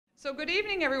So good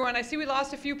evening, everyone. I see we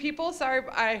lost a few people. Sorry,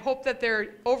 I hope that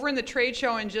they're over in the trade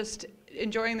show and just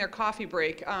enjoying their coffee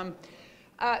break. A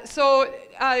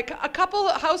couple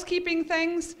housekeeping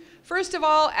things. First of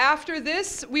all, after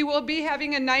this, we will be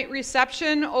having a night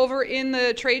reception over in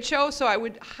the trade show, so I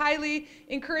would highly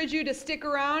encourage you to stick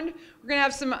around. We're going to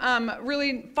have some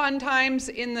really fun times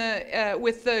in the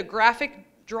with the graphic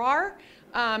drawer.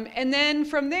 And then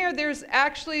from there, there's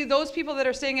actually those people that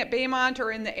are staying at Baymont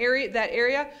or in the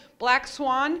area, Black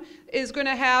Swan is going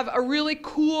to have a really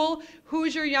cool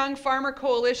Hoosier Young Farmer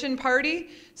Coalition party.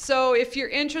 So if you're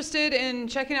interested in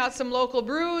checking out some local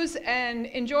brews and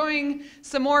enjoying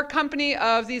some more company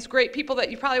of these great people that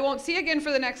you probably won't see again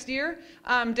for the next year,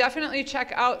 definitely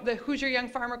check out the Hoosier Young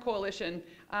Farmer Coalition.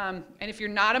 And if you're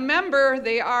not a member,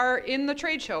 they are in the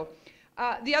trade show.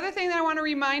 The other thing that I want to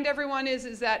remind everyone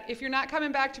is that if you're not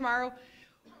coming back tomorrow,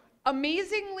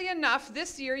 amazingly enough,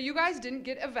 this year you guys didn't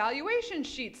get evaluation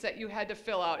sheets that you had to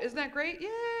fill out. Isn't that great?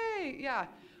 Yay! Yeah.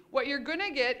 What you're going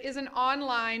to get is an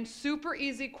online, super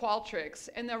easy Qualtrics.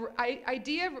 And the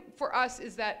idea for us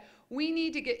is that we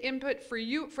need to get input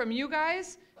from you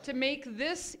guys to make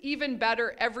this even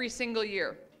better every single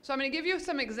year. So I'm going to give you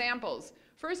some examples.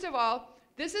 First of all,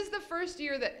 this is the first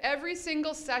year that every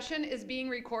single session is being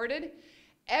recorded.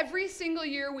 Every single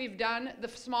year we've done the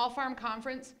Small Farm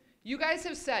Conference, you guys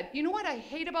have said, you know what I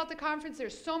hate about the conference?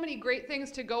 There's so many great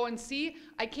things to go and see.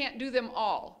 I can't do them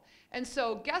all. And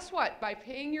so guess what? By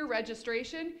paying your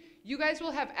registration, you guys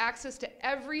will have access to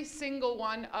every single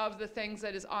one of the things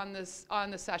that is on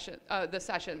the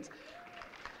sessions.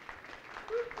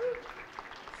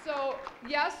 So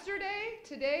yesterday,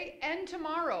 today, and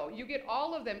tomorrow, you get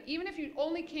all of them, even if you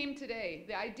only came today.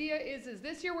 The idea is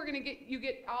this year we're going to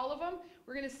get all of them.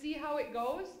 We're going to see how it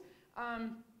goes.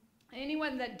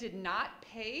 Anyone that did not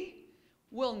pay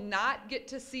will not get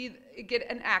to get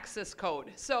an access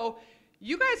code. So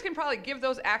you guys can probably give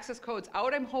those access codes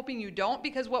out. I'm hoping you don't,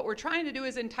 because what we're trying to do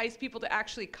is entice people to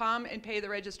actually come and pay the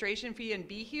registration fee and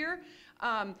be here.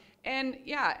 And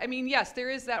yeah, I mean, yes, there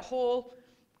is that whole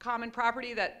common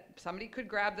property that somebody could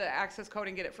grab the access code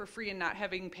and get it for free and not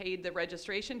having paid the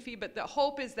registration fee. But the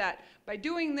hope is that by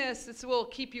doing this, this will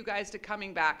keep you guys to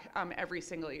coming back every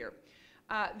single year.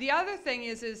 The other thing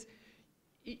is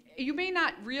you may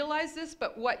not realize this,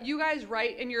 but what you guys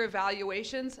write in your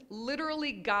evaluations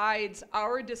literally guides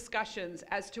our discussions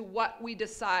as to what we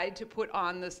decide to put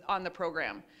on the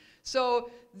program. So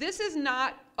this is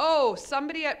not, oh,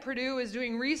 somebody at Purdue is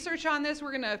doing research on this, we're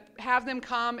going to have them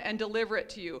come and deliver it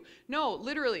to you. No,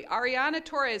 literally, Ariana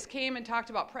Torres came and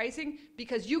talked about pricing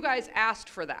because you guys asked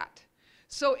for that.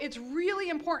 So it's really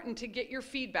important to get your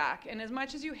feedback. And as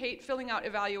much as you hate filling out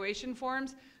evaluation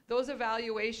forms, those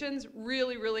evaluations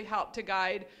really, really help to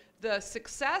guide the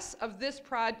success of this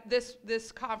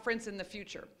conference in the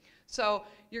future. So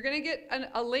you're going to get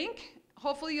a link.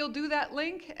 Hopefully you'll do that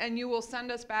link and you will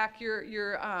send us back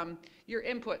your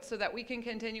input so that we can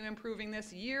continue improving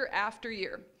this year after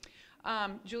year.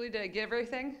 Julie, did I give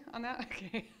everything on that?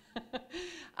 Okay.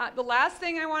 The last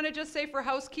thing I want to just say for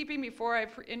housekeeping before I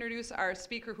introduce our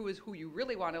speaker, who you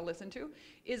really want to listen to,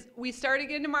 is we start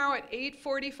again tomorrow at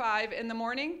 8:45 in the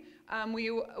morning.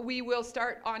 We will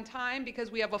start on time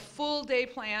because we have a full day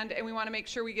planned and we want to make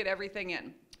sure we get everything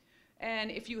in.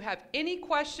 And if you have any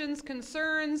questions,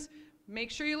 concerns, make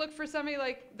sure you look for somebody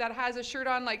that has a shirt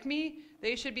on like me.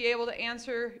 They should be able to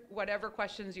answer whatever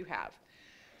questions you have.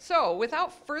 So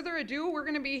without further ado, we're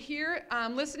going to be here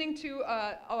listening to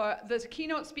the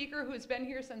keynote speaker who's been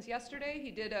here since yesterday.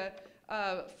 He did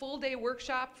a full day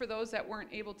workshop for those that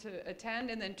weren't able to attend,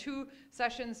 and then 2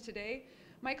 sessions today.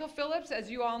 Michael Phillips, as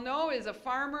you all know, is a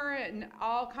farmer and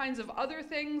all kinds of other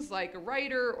things, like a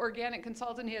writer, organic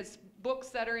consultant. He has books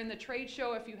that are in the trade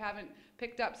show if you haven't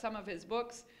picked up some of his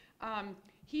books.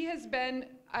 He has been,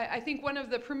 I think, one of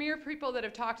the premier people that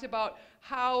have talked about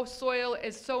how soil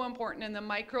is so important in the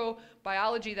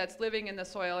microbiology that's living in the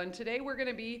soil. And today we're going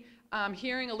to be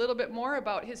hearing a little bit more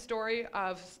about his story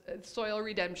of soil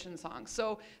redemption songs.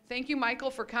 So thank you,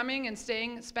 Michael, for coming and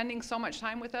spending so much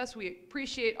time with us. We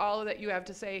appreciate all that you have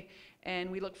to say, and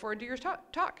we look forward to your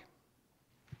talk.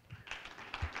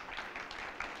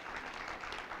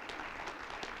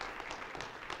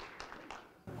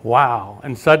 Wow,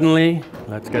 and suddenly,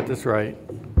 let's get this right,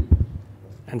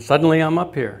 and suddenly I'm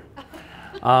up here.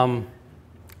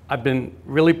 I've been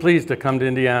really pleased to come to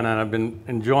Indiana, and I've been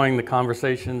enjoying the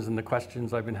conversations and the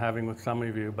questions I've been having with some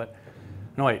of you, but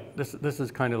no, wait, this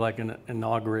is kind of like an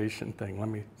inauguration thing. Let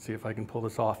me see if I can pull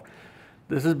this off.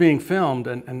 This is being filmed,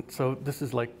 and so this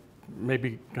is like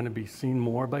maybe going to be seen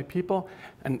more by people,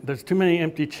 and there's too many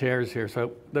empty chairs here,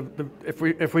 so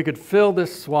if we could fill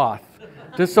this swath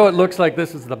just so it looks like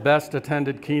this is the best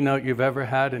attended keynote you've ever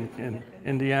had in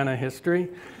Indiana history.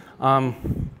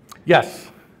 Yes,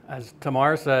 as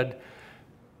Tamar said,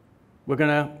 we're going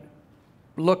to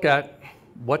look at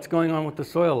what's going on with the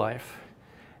soil life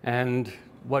and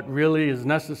what really is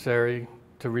necessary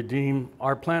to redeem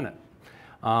our planet.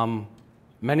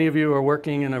 Many of you are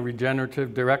working in a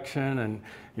regenerative direction and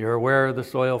you're aware of the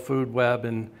soil food web,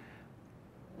 and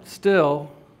still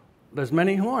there's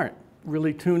many who aren't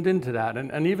really tuned into that.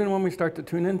 And even when we start to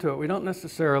tune into it, we don't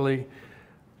necessarily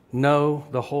know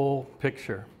the whole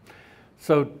picture.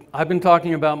 So I've been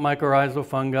talking about mycorrhizal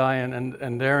fungi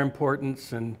and their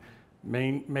importance in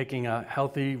making a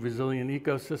healthy, resilient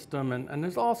ecosystem. And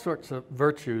there's all sorts of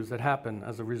virtues that happen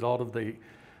as a result of the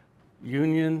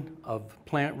union of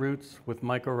plant roots with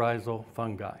mycorrhizal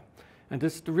fungi. And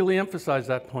just to really emphasize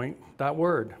that point, that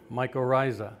word,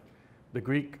 mycorrhiza, the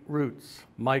Greek roots,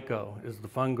 myco is the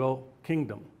fungal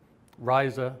kingdom,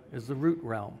 rhiza is the root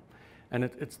realm. And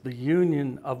it's the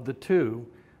union of the two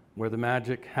where the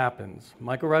magic happens.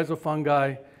 Mycorrhizal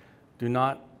fungi do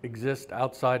not exist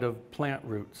outside of plant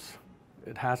roots.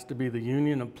 It has to be the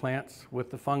union of plants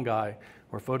with the fungi,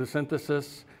 where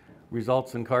photosynthesis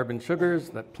results in carbon sugars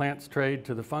that plants trade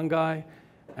to the fungi,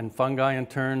 and fungi in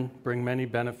turn bring many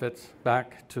benefits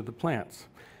back to the plants.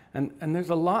 And there's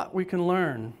a lot we can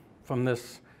learn from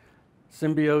this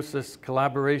symbiosis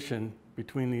collaboration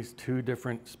between these two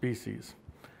different species.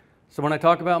 So when I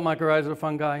talk about mycorrhizal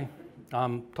fungi,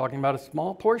 I'm talking about a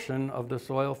small portion of the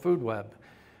soil food web.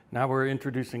 Now we're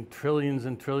introducing trillions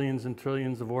and trillions and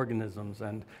trillions of organisms,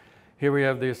 and here we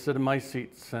have the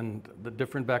actinomycetes and the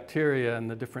different bacteria and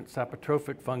the different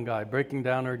saprotrophic fungi breaking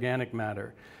down organic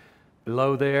matter.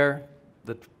 Below there,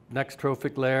 the next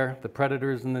trophic layer, the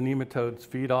predators and the nematodes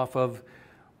feed off of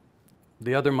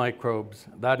the other microbes.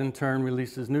 That in turn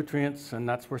releases nutrients, and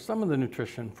that's where some of the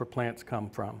nutrition for plants come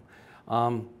from.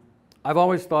 I've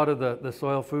always thought of the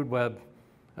soil food web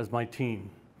as my team.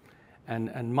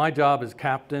 And my job as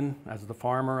captain, as the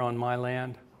farmer on my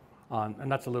land,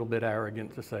 and that's a little bit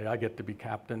arrogant to say I get to be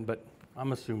captain, but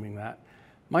I'm assuming that.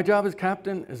 My job as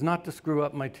captain is not to screw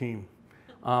up my team.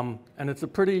 And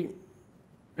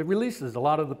it releases a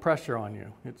lot of the pressure on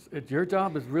you. Your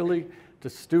job is really to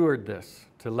steward this,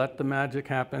 to let the magic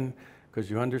happen,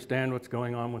 because you understand what's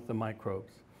going on with the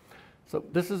microbes. So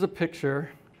this is a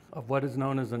picture of what is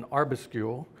known as an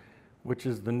arbuscule, which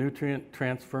is the nutrient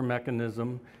transfer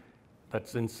mechanism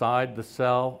that's inside the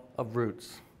cell of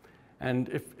roots. And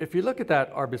if you look at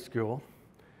that arbuscule,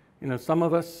 some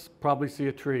of us probably see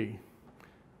a tree.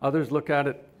 Others look at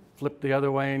it, flip the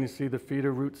other way, and you see the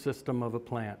feeder root system of a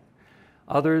plant.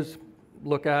 Others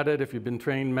look at it, if you've been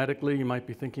trained medically, you might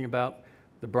be thinking about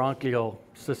the bronchial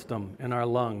system in our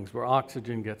lungs where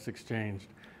oxygen gets exchanged.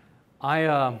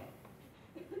 I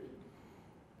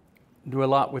do a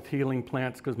lot with healing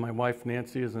plants because my wife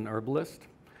Nancy is an herbalist.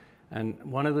 And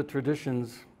one of the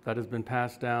traditions that has been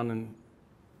passed down in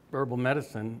herbal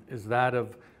medicine is that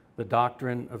of the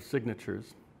doctrine of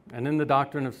signatures. And in the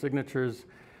doctrine of signatures,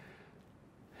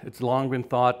 it's long been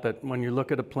thought that when you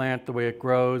look at a plant, the way it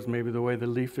grows, maybe the way the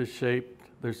leaf is shaped,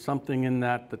 there's something in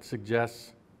that that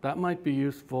suggests that might be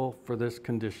useful for this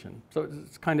condition. So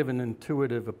it's kind of an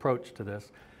intuitive approach to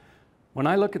this. When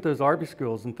I look at those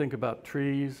arbuscules and think about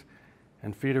trees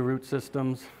and feeder root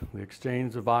systems, the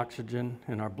exchange of oxygen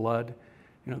in our blood,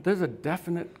 there's a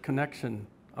definite connection,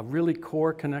 a really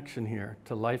core connection here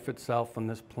to life itself on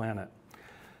this planet.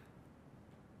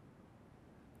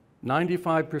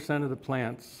 95% of the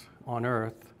plants on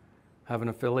Earth have an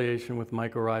affiliation with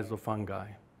mycorrhizal fungi.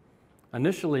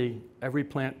 Initially, every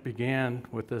plant began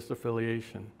with this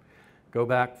affiliation. Go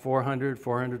back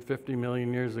 450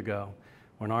 million years ago,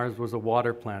 when ours was a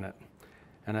water planet.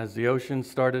 And as the ocean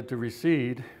started to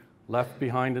recede, left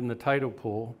behind in the tidal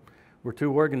pool were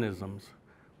two organisms.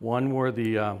 One were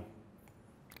the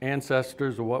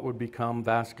ancestors of what would become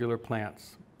vascular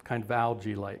plants, kind of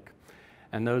algae-like.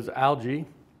 And those algae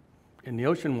in the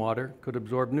ocean water could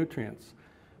absorb nutrients.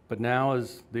 But now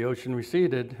as the ocean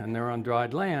receded and they're on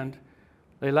dried land,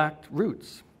 they lacked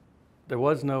roots. There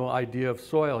was no idea of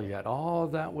soil yet. All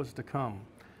of that was to come.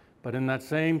 But in that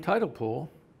same tidal pool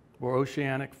were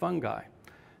oceanic fungi.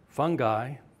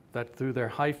 Fungi that through their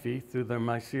hyphae, through their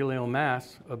mycelial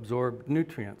mass, absorbed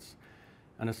nutrients.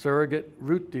 And a surrogate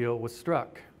root deal was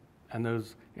struck. And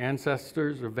those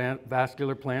ancestors of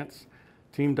vascular plants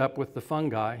teamed up with the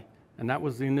fungi, and that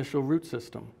was the initial root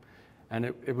system. And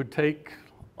it would take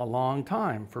a long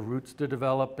time for roots to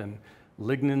develop and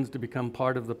lignins to become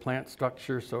part of the plant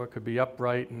structure so it could be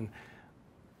upright. And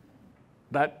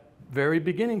that very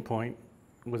beginning point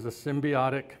was a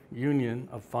symbiotic union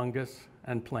of fungus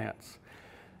and plants.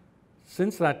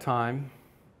 Since that time,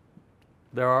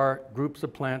 there are groups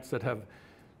of plants that have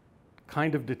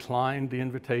kind of declined the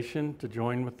invitation to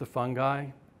join with the fungi.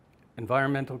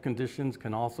 Environmental conditions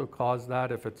can also cause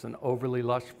that. If it's an overly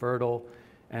lush, fertile,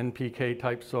 NPK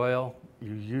type soil,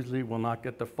 you usually will not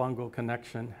get the fungal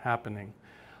connection happening.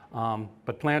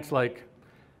 But plants like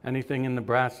anything in the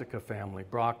Brassica family,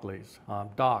 broccolis,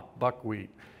 dock, buckwheat,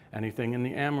 anything in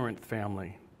the amaranth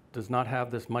family does not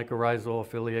have this mycorrhizal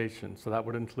affiliation. So that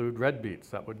would include red beets,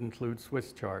 that would include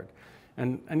Swiss chard.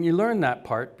 And you learn that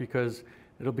part because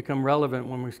it'll become relevant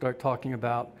when we start talking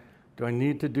about, do I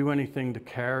need to do anything to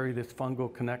carry this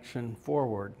fungal connection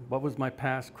forward? What was my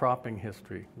past cropping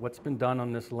history? What's been done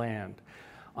on this land?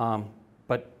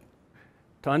 But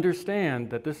to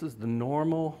understand that this is the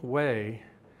normal way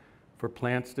for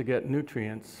plants to get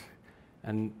nutrients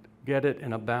and get it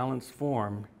in a balanced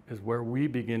form is where we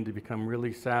begin to become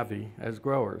really savvy as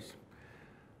growers.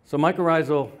 So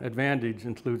mycorrhizal advantage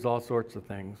includes all sorts of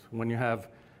things. When you have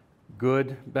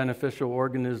good beneficial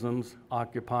organisms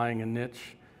occupying a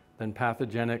niche, then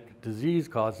pathogenic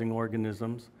disease-causing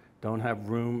organisms don't have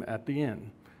room at the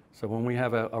inn. So when we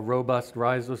have a robust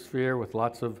rhizosphere with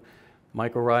lots of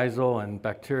mycorrhizal and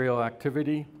bacterial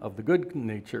activity of the good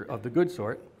nature, of the good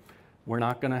sort, we're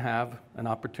not going to have an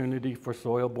opportunity for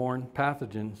soil-borne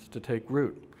pathogens to take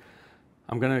root.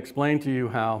 I'm going to explain to you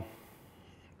how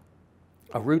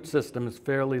a root system is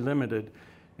fairly limited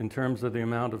in terms of the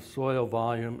amount of soil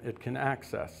volume it can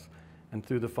access. And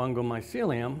through the fungal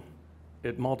mycelium,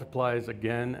 it multiplies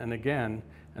again and again.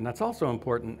 And that's also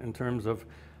important in terms of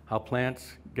how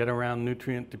plants get around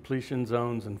nutrient depletion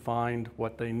zones and find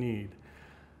what they need.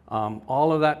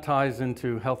 All of that ties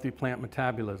into healthy plant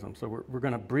metabolism. So we're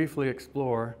going to briefly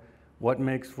explore what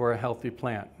makes for a healthy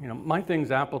plant. You know, my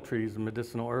thing's apple trees and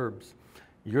medicinal herbs.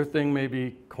 Your thing may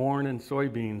be corn and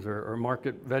soybeans or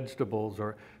market vegetables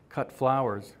or cut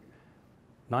flowers.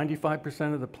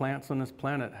 95% of the plants on this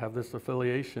planet have this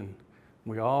affiliation.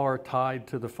 We all are tied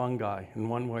to the fungi in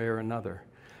one way or another.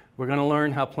 We're going to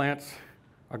learn how plants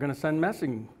are going to send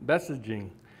messaging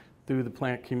through the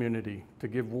plant community to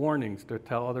give warnings, to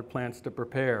tell other plants to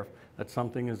prepare that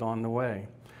something is on the way.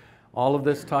 All of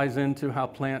this ties into how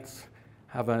plants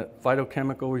have a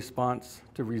phytochemical response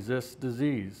to resist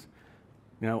disease.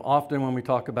 You know, often when we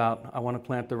talk about, I want to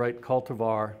plant the right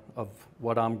cultivar of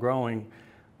what I'm growing,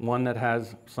 one that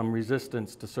has some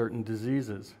resistance to certain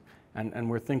diseases. And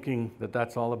we're thinking that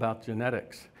that's all about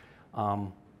genetics.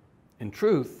 In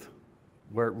truth,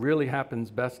 where it really happens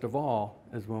best of all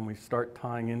is when we start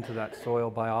tying into that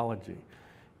soil biology.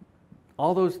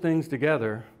 All those things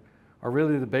together are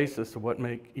really the basis of what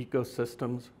make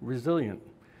ecosystems resilient.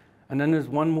 And then there's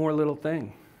one more little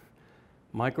thing.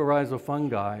 Mycorrhizal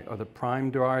fungi are the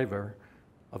prime driver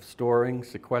of storing,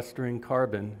 sequestering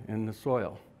carbon in the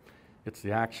soil. It's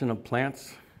the action of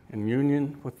plants in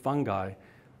union with fungi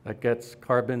that gets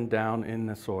carbon down in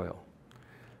the soil.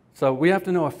 So we have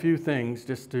to know a few things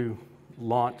just to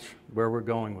launch where we're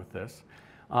going with this.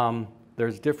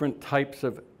 There's different types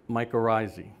of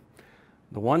mycorrhizae.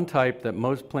 The one type that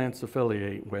most plants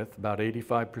affiliate with, about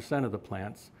 85% of the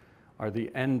plants, are the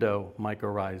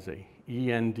endomycorrhizae,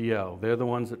 ENDO. They're the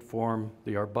ones that form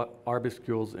the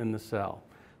arbuscules in the cell.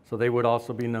 So they would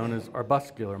also be known as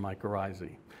arbuscular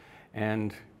mycorrhizae.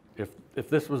 And if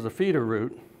this was a feeder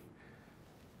root,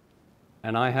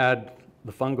 and I had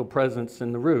the fungal presence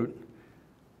in the root,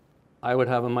 I would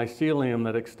have a mycelium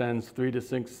that extends 3 to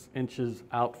 6 inches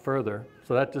out further.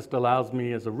 So that just allows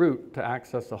me as a root to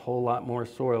access a whole lot more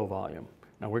soil volume.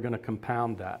 Now we're going to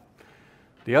compound that.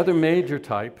 The other major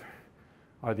type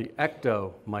are the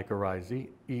ectomycorrhizae,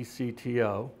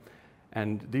 ECTO,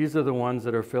 and these are the ones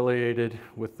that are affiliated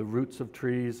with the roots of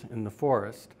trees in the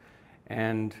forest.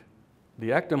 And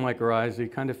the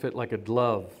ectomycorrhizae kind of fit like a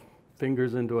glove,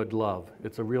 fingers into a glove.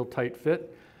 It's a real tight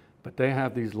fit, but they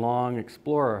have these long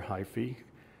explorer hyphae,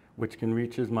 which can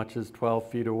reach as much as 12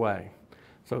 feet away.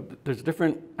 So there's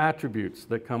different attributes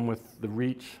that come with the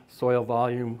reach, soil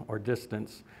volume, or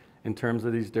distance in terms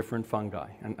of these different fungi.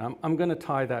 And I'm going to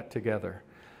tie that together.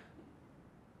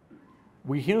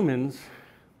 We humans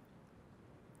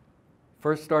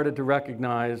first started to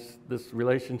recognize this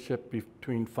relationship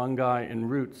between fungi and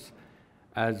roots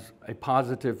as a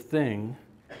positive thing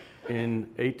in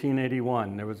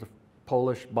 1881. There was a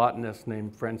Polish botanist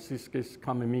named Franciscus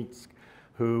Kamieniec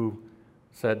who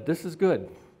said, this is good.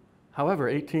 However,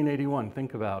 1881,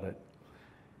 think about it.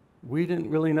 We didn't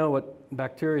really know what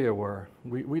bacteria were.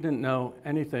 We didn't know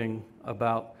anything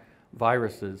about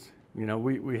viruses. You know,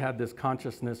 we had this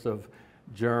consciousness of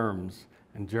germs,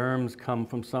 and germs come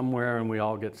from somewhere and we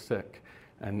all get sick.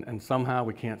 And somehow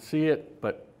we can't see it,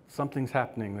 but something's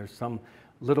happening. There's some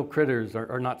little critters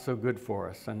are not so good for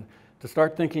us. And to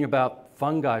start thinking about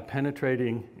fungi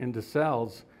penetrating into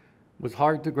cells was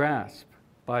hard to grasp.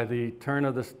 By the turn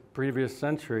of the previous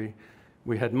century,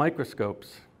 we had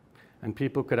microscopes, and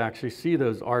people could actually see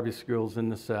those arbuscules in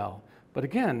the cell. But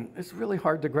again, it's really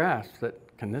hard to grasp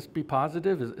that, can this be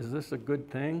positive? Is this a good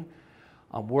thing?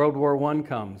 World War I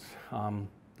comes,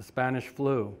 the Spanish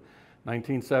flu,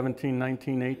 1917,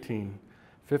 1918.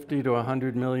 50 to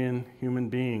 100 million human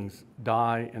beings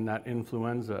die in that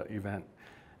influenza event.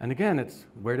 And again, it's,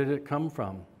 where did it come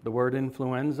from? The word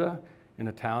influenza in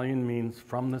Italian means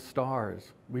from the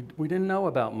stars. We didn't know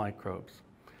about microbes.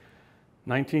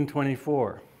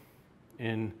 1924,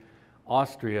 in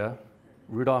Austria,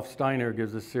 Rudolf Steiner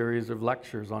gives a series of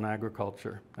lectures on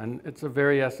agriculture. And it's a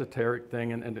very esoteric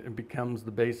thing, and it becomes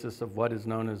the basis of what is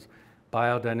known as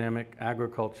biodynamic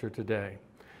agriculture today.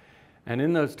 And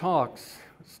in those talks,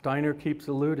 Steiner keeps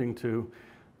alluding to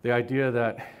the idea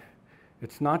that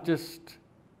it's not just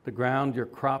the ground your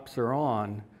crops are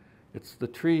on, it's the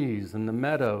trees and the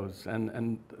meadows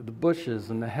and the bushes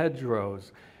and the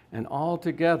hedgerows, and all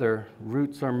together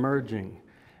roots are merging,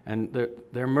 and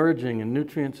they're merging and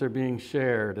nutrients are being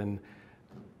shared. And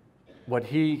what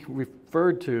he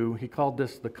referred to, he called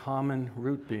this the common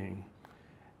root being.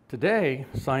 Today,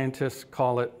 scientists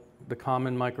call it the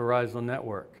common mycorrhizal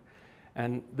network.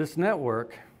 And this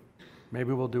network,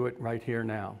 maybe we'll do it right here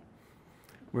now.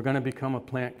 We're going to become a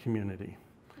plant community.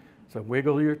 So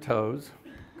wiggle your toes,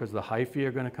 because the hyphae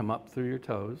are going to come up through your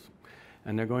toes,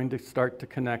 and they're going to start to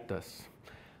connect us.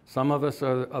 Some of us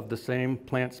are of the same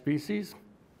plant species,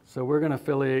 so we're going to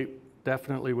affiliate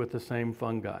definitely with the same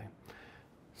fungi.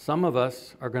 Some of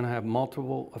us are going to have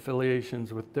multiple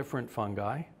affiliations with different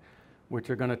fungi, which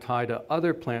are going to tie to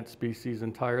other plant species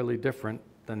entirely different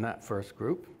than that first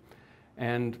group.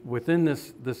 And within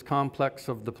this complex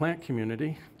of the plant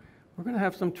community, we're going to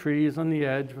have some trees on the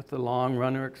edge with the long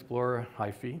runner explorer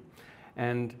hyphae.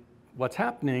 And what's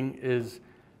happening is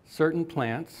certain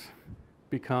plants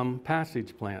become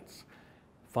passage plants.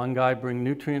 Fungi bring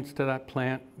nutrients to that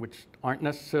plant which aren't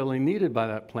necessarily needed by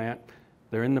that plant.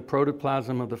 They're in the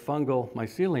protoplasm of the fungal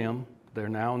mycelium. They're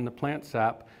now in the plant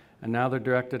sap, and now they're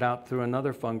directed out through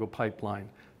another fungal pipeline.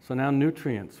 So now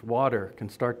nutrients, water, can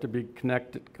start to be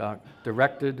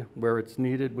directed where it's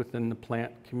needed within the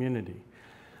plant community.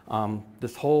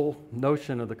 This whole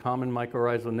notion of the common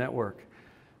mycorrhizal network,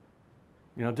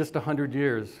 just 100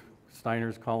 years,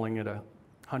 Steiner's calling it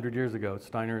 100 years ago,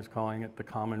 Steiner is calling it the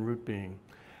common root being.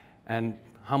 And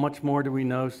how much more do we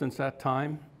know since that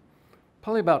time?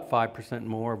 Probably about 5%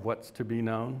 more of what's to be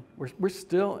known. We're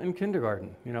still in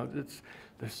kindergarten.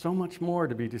 There's so much more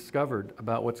to be discovered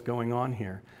about what's going on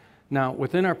here. Now,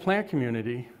 within our plant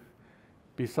community,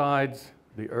 besides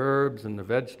the herbs and the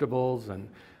vegetables and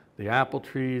the apple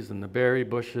trees and the berry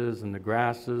bushes and the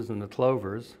grasses and the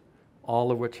clovers,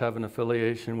 all of which have an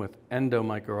affiliation with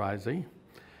endomycorrhizae,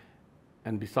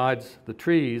 and besides the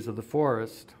trees of the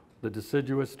forest, the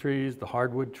deciduous trees, the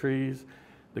hardwood trees,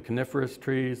 the coniferous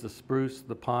trees, the spruce,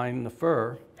 the pine, the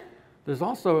fir, there's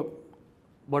also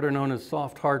what are known as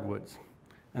soft hardwoods.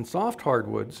 And soft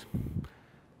hardwoods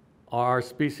are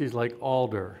species like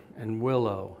alder and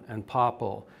willow and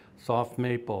popple, soft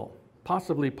maple,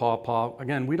 possibly pawpaw.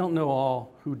 Again, we don't know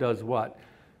all who does what,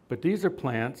 but these are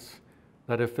plants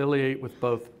that affiliate with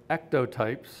both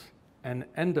ectotypes and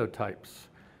endotypes.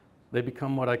 They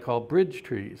become what I call bridge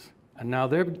trees. And now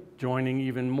they're joining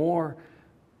even more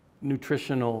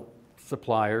nutritional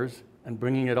suppliers and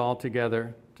bringing it all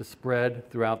together to spread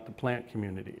throughout the plant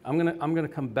community. I'm gonna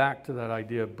come back to that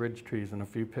idea of bridge trees in a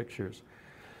few pictures.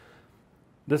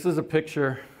 This is a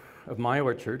picture of my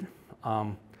orchard.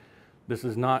 This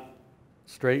is not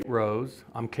straight rows.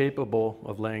 I'm capable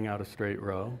of laying out a straight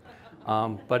row,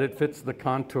 but it fits the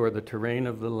contour, the terrain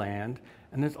of the land.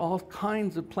 And there's all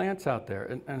kinds of plants out there.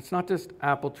 And it's not just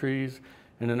apple trees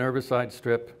in an herbicide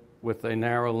strip with a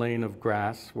narrow lane of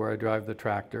grass where I drive the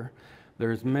tractor.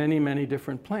 There's many, many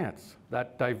different plants.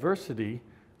 That diversity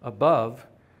above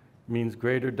means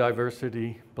greater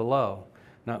diversity below.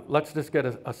 Now, let's just get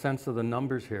a sense of the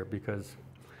numbers here, because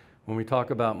when we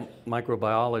talk about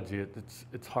microbiology,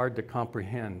 it's hard to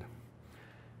comprehend.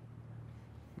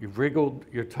 You've wriggled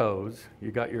your toes,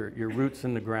 you got your roots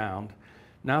in the ground.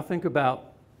 Now think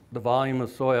about the volume of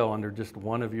soil under just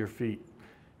one of your feet.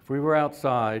 If we were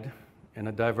outside in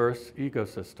a diverse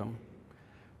ecosystem,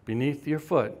 beneath your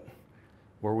foot,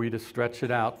 were we to stretch it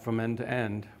out from end to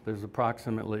end, there's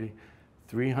approximately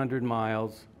 300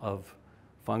 miles of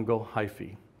fungal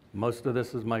hyphae. Most of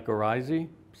this is mycorrhizae,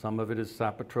 some of it is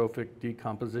saprotrophic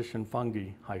decomposition fungi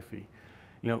hyphae.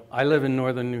 I live in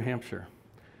northern New Hampshire,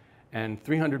 And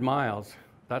 300 miles,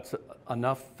 that's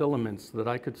enough filaments that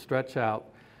I could stretch out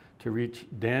to reach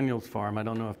Daniel's farm. I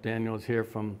don't know if Daniel is here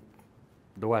from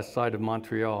the west side of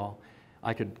Montreal.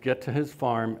 I could get to his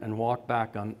farm and walk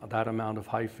back on that amount of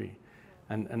hyphae.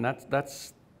 And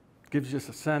that's gives you a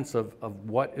sense of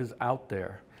what is out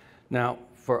there. Now,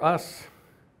 for us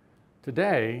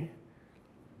today,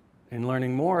 in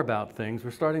learning more about things,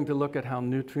 we're starting to look at how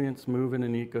nutrients move in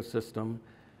an ecosystem,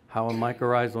 how a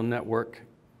mycorrhizal network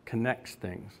connects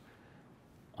things.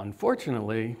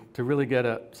 Unfortunately, to really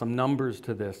get some numbers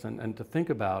to this and to think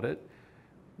about it,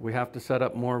 we have to set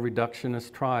up more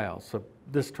reductionist trials. So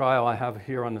this trial I have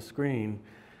here on the screen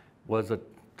was a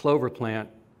clover plant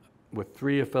with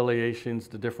 3 affiliations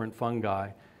to different fungi.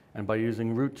 And by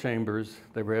using root chambers,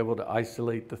 they were able to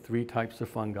isolate the 3 types of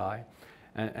fungi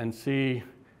and see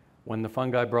when the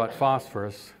fungi brought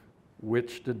phosphorus,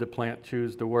 which did the plant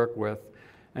choose to work with,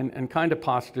 and kind of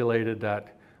postulated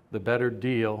that the better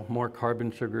deal, more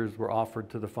carbon sugars were offered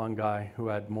to the fungi who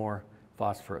had more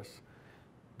phosphorus.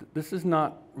 This is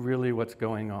not really what's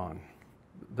going on.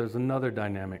 There's another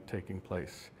dynamic taking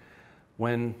place.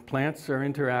 When plants are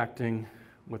interacting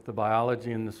with the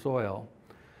biology in the soil,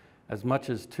 as much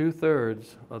as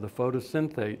 2/3 of the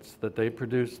photosynthates that they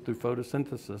produce through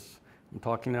photosynthesis, I'm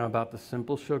talking now about the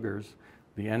simple sugars,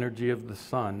 the energy of the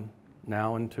sun,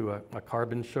 now into a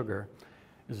carbon sugar,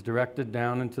 is directed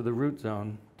down into the root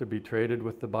zone to be traded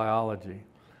with the biology.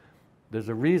 There's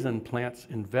a reason plants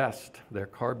invest their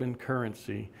carbon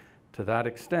currency to that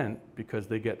extent, because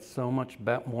they get so much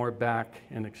more back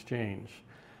in exchange.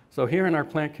 So here in our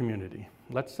plant community,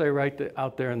 let's say right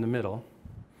out there in the middle,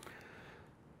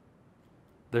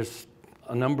 there's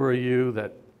a number of you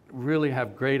that really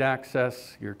have great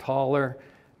access. You're taller,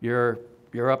 you're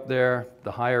up there,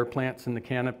 the higher plants in the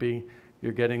canopy,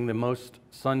 you're getting the most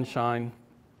sunshine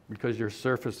because your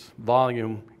surface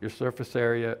volume, your surface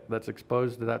area that's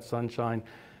exposed to that sunshine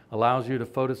allows you to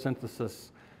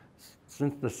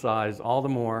synthesize all the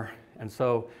more. And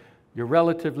so you're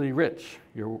relatively rich,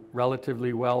 you're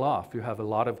relatively well off, you have a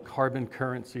lot of carbon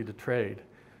currency to trade.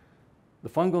 The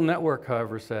fungal network,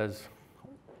 however, says,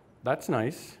 that's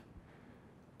nice,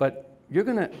 but you're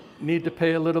going to need to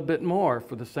pay a little bit more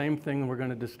for the same thing we're going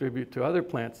to distribute to other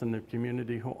plants in the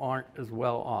community who aren't as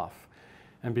well off.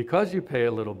 And because you pay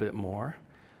a little bit more,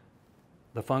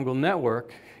 the fungal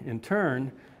network, in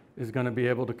turn, is going to be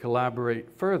able to collaborate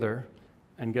further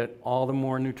and get all the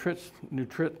more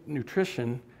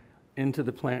nutrition into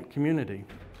the plant community.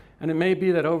 And it may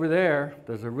be that over there,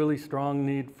 there's a really strong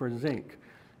need for zinc.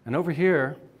 And over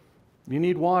here, you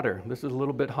need water. This is a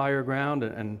little bit higher ground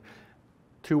and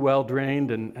too well drained,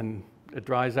 and it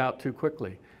dries out too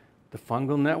quickly. The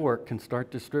fungal network can start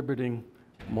distributing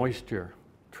moisture,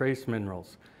 trace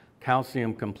minerals,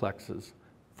 calcium complexes,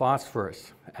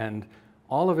 phosphorus, and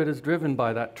all of it is driven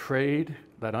by that trade,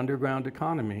 that underground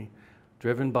economy,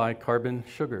 driven by carbon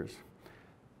sugars.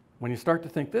 When you start to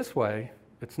think this way,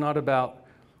 it's not about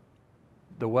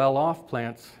the well-off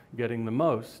plants getting the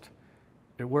most.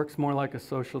 It works more like a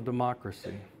social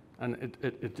democracy, and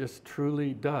it just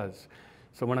truly does.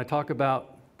 So when I talk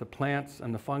about the plants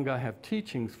and the fungi have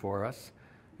teachings for us,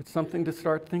 it's something to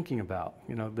start thinking about.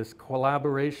 You know, this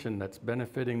collaboration that's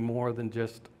benefiting more than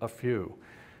just a few.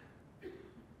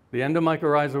 The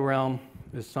endomycorrhizal realm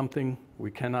is something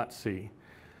we cannot see.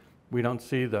 We don't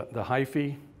see the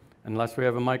hyphae. Unless we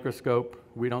have a microscope,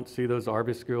 we don't see those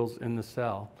arbuscules in the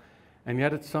cell. And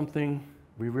yet it's something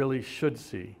we really should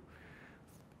see.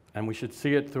 And we should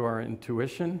see it through our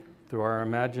intuition, through our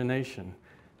imagination.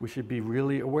 We should be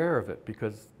really aware of it,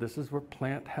 because this is where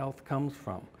plant health comes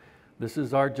from. This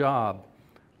is our job,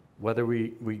 whether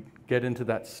we get into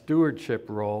that stewardship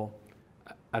role,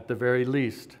 at the very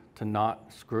least, to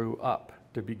not screw up,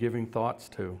 to be giving thoughts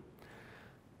to.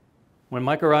 When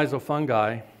mycorrhizal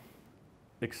fungi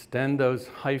extend those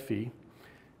hyphae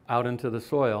out into the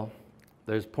soil,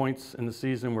 there's points in the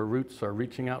season where roots are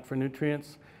reaching out for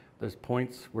nutrients. There's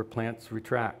points where plants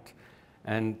retract.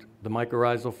 And the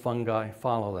mycorrhizal fungi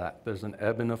follow that. There's an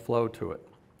ebb and a flow to it.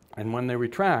 And when they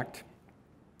retract,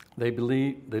 they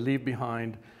leave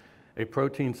behind a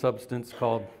protein substance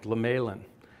called glomalin.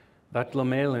 That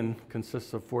glomalin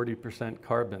consists of 40%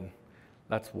 carbon.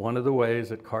 That's one of the ways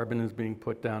that carbon is being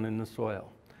put down in the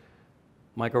soil.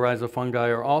 Mycorrhizal fungi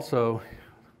are also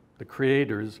the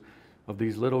creators of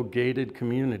these little gated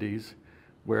communities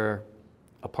where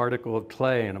a particle of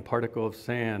clay and a particle of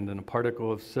sand and a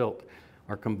particle of silt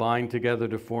are combined together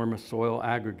to form a soil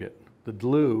aggregate. The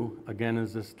glue, again,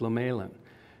 is this glomalin.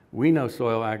 We know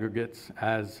soil aggregates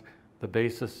as the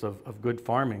basis of good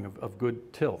farming, of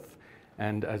good tilth.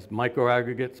 And as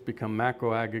microaggregates become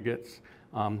macroaggregates,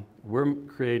 we're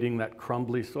creating that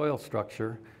crumbly soil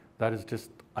structure that is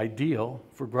just ideal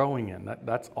for growing in.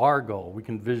 That's our goal. We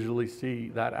can visually see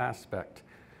that aspect.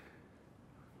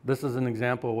 This is an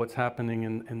example of what's happening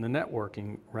in the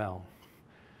networking realm.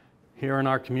 Here in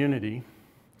our community,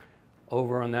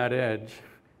 over on that edge,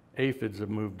 aphids have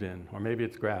moved in, or maybe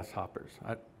it's grasshoppers,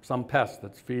 some pest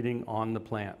that's feeding on the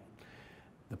plant.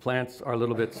 The plants are a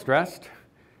little bit stressed.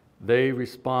 They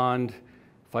respond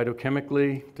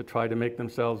phytochemically to try to make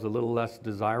themselves a little less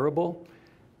desirable.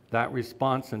 That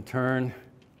response in turn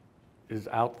is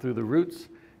out through the roots.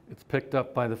 It's picked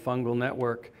up by the fungal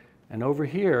network. And over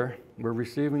here, we're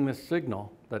receiving this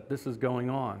signal that this is going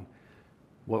on.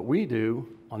 What we do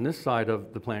on this side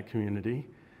of the plant community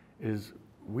is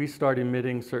we start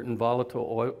emitting certain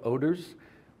volatile odors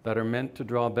that are meant to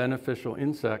draw beneficial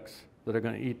insects that are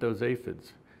going to eat those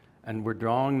aphids. And we're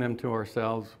drawing them to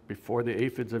ourselves before the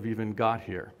aphids have even got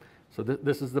here. So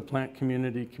this is the plant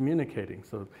community communicating.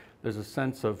 So there's a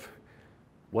sense of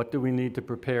what do we need to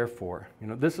prepare for? You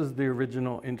know, this is the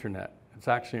original internet. It's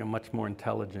actually a much more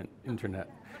intelligent internet.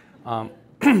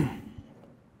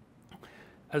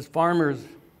 As farmers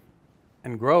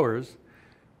and growers,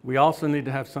 we also need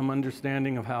to have some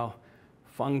understanding of how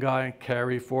fungi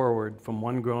carry forward from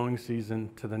one growing season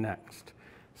to the next.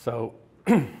 So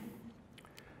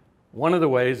one of the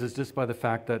ways is just by the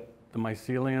fact that the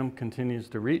mycelium continues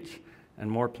to reach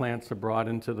and more plants are brought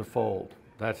into the fold.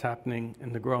 That's happening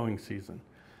in the growing season.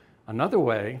 Another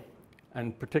way,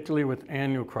 and particularly with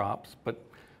annual crops, but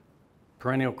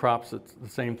perennial crops, it's the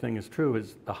same thing is true,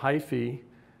 is the hyphae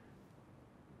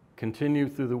continue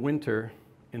through the winter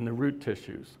in the root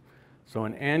tissues. So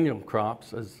in annual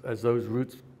crops, as those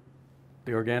roots,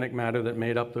 the organic matter that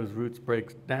made up those roots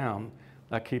breaks down,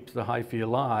 that keeps the hyphae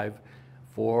alive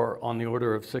for on the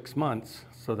order of 6 months,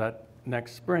 so that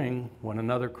next spring, when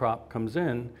another crop comes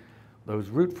in, those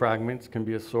root fragments can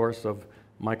be a source of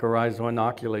mycorrhizal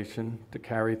inoculation to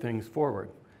carry things forward.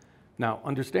 Now,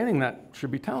 understanding that should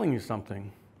be telling you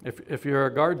something. If you're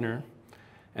a gardener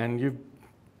and you've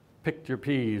picked your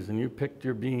peas and you picked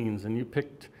your beans and you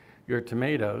picked your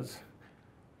tomatoes,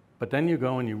 but then you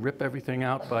go and you rip everything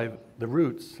out by the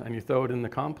roots and you throw it in the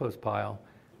compost pile,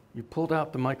 you pulled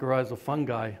out the mycorrhizal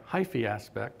fungi hyphae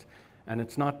aspect and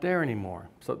it's not there anymore.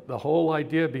 So the whole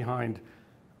idea behind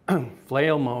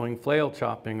flail mowing, flail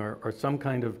chopping, or some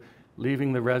kind of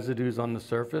leaving the residues on the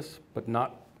surface but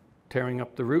not tearing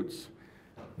up the roots,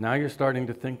 now you're starting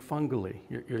to think fungally.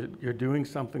 You're doing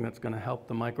something that's going to help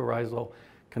the mycorrhizal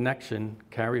connection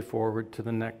carry forward to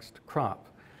the next crop.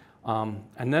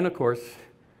 And then, of course,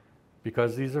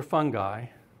 because these are fungi,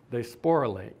 they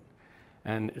sporulate.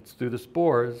 And it's through the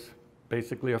spores,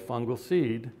 basically a fungal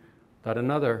seed, that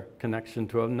another connection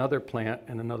to another plant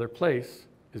in another place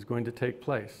is going to take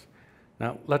place.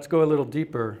 Now, let's go a little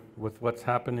deeper with what's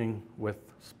happening with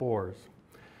spores.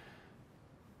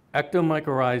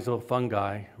 Ectomycorrhizal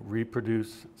fungi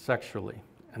reproduce sexually.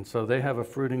 And so they have a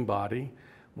fruiting body,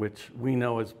 which we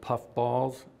know as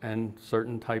puffballs and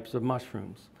certain types of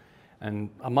mushrooms. And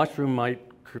a mushroom might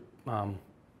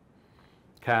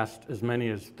cast as many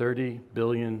as 30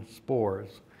 billion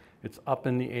spores. It's up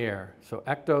in the air. So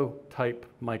ectotype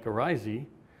mycorrhizae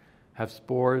have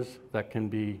spores that can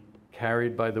be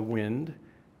carried by the wind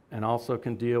and also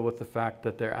can deal with the fact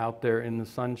that they're out there in the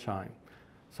sunshine.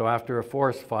 So after a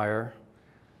forest fire,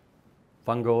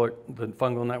 the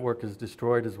fungal network is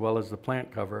destroyed as well as the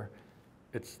plant cover.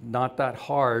 It's not that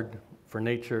hard for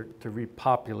nature to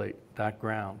repopulate that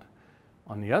ground.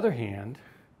 On the other hand,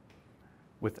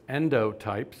 with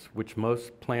endotypes, which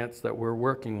most plants that we're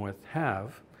working with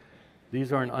have,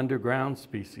 these are an underground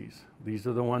species. These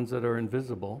are the ones that are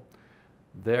invisible.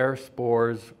 Their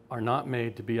spores are not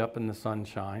made to be up in the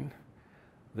sunshine.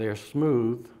 They're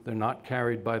smooth. They're not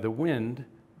carried by the wind.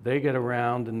 They get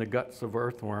around in the guts of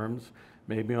earthworms,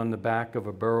 maybe on the back of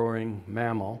a burrowing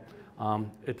mammal.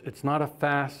 It's not a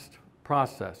fast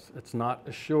process. It's not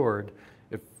assured.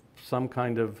 If some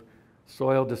kind of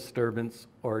soil disturbance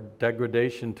or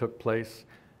degradation took place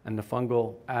and the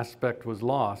fungal aspect was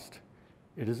lost,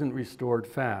 it isn't restored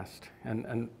fast.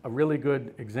 And a really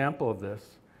good example of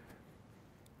this,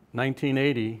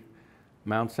 1980,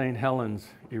 Mount St. Helens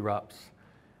erupts,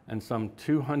 and some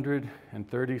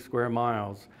 230 square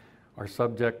miles are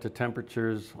subject to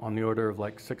temperatures on the order of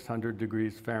like 600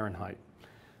 degrees Fahrenheit.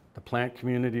 The plant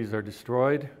communities are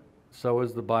destroyed, so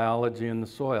is the biology in the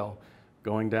soil,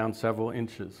 going down several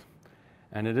inches.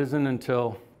 And it isn't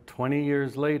until 20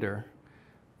 years later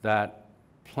that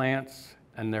plants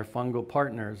and their fungal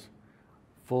partners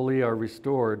fully are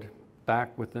restored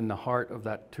back within the heart of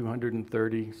that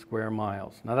 230 square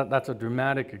miles. Now that's a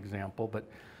dramatic example, but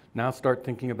Now start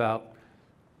thinking about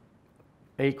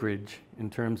acreage in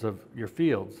terms of your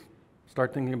fields.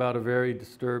 Start thinking about a very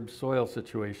disturbed soil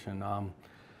situation.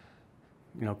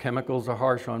 Chemicals are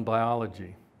harsh on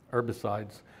biology.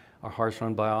 Herbicides are harsh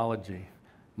on biology.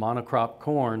 Monocrop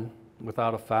corn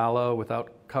without a fallow,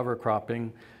 without cover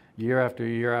cropping, year after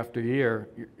year after year,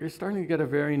 you're starting to get a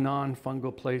very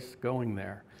non-fungal place going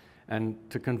there. And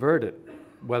to convert it,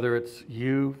 whether it's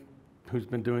you who's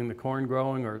been doing the corn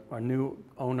growing or a new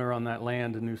owner on that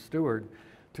land, a new steward,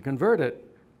 to convert it,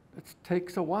 it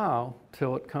takes a while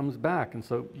till it comes back. And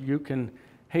so you can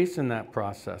hasten that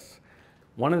process.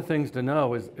 One of the things to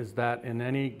know is that in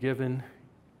any given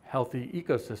healthy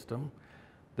ecosystem,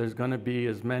 there's going to be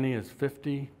as many as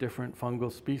 50 different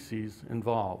fungal species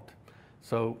involved.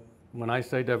 So when I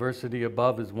say diversity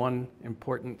above is one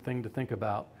important thing to think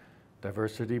about,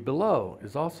 diversity below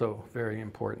is also very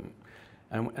important.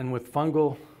 And with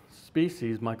fungal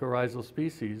species, mycorrhizal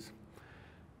species,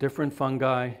 different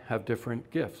fungi have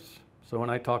different gifts. So when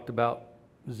I talked about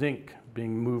zinc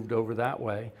being moved over that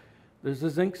way, there's a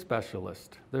zinc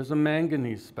specialist, there's a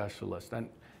manganese specialist. And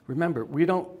remember, we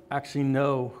don't actually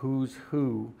know who's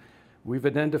who. We've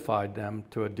identified them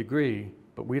to a degree,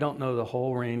 but we don't know the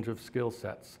whole range of skill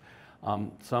sets.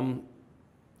 Some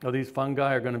of these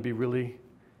fungi are going to be really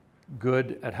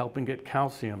good at helping get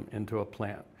calcium into a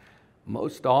plant.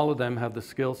 Most all of them have the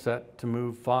skill set to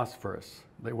move phosphorus.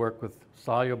 They work with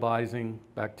solubilizing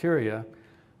bacteria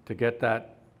to get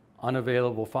that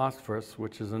unavailable phosphorus,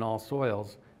 which is in all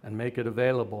soils, and make it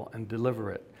available and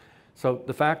deliver it. So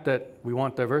the fact that we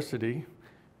want diversity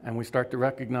and we start to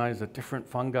recognize that different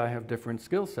fungi have different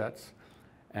skill sets,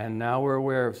 and now we're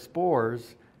aware of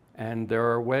spores, and there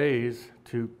are ways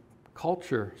to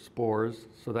culture spores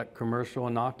so that commercial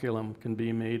inoculum can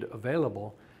be made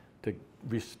available to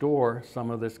restore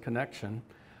some of this connection,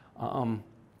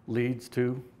 leads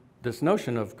to this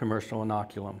notion of commercial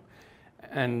inoculum.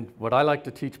 And what I like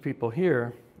to teach people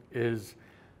here is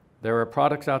there are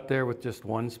products out there with just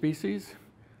one species.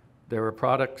 There are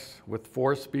products with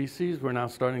 4 species. We're now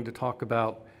starting to talk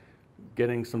about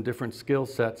getting some different skill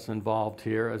sets involved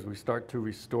here as we start to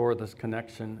restore this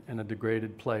connection in a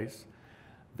degraded place.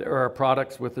 There are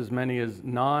products with as many as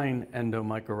 9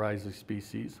 endomycorrhizae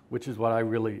species, which is what I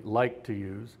really like to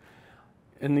use.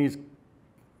 In these,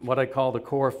 what I call the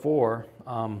core 4,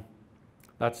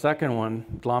 that second one,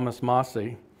 Glomus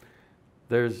mossae,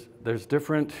 there's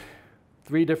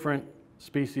 3 different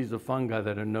species of fungi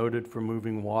that are noted for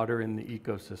moving water in the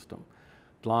ecosystem.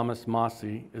 Glomus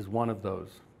mossae is one of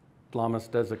those. Glomus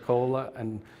desicola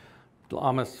and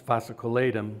Glomus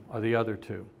fasciculatum are the other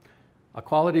 2. A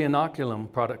quality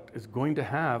inoculum product is going to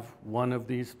have one of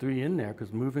these 3 in there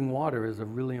because moving water is a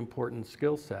really important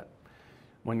skill set.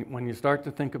 When you start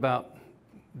to think about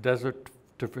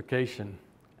desertification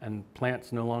and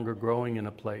plants no longer growing in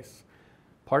a place,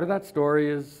 part of that story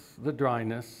is the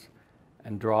dryness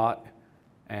and drought,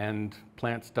 and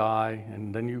plants die,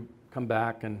 and then you come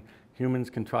back and humans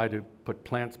can try to put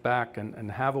plants back and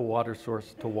have a water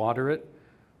source to water it,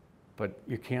 but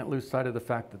you can't lose sight of the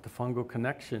fact that the fungal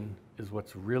connection is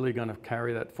what's really going to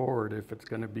carry that forward if it's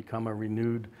going to become a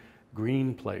renewed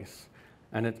green place.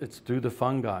 And it's through the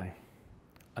fungi.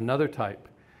 Another type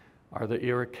are the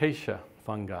Ericaceae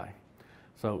fungi.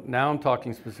 So now I'm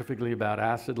talking specifically about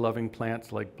acid-loving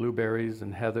plants like blueberries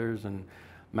and heathers and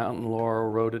mountain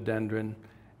laurel, rhododendron.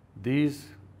 These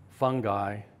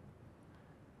fungi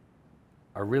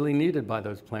are really needed by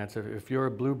those plants. If you're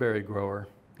a blueberry grower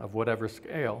of whatever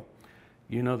scale,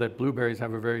 you know that blueberries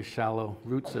have a very shallow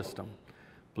root system.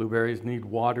 Blueberries need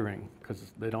watering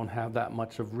because they don't have that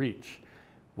much of reach.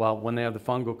 While when they have the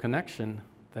fungal connection,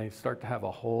 they start to have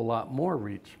a whole lot more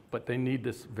reach, but they need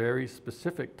this very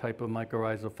specific type of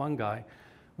mycorrhizal fungi,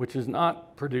 which is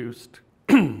not produced,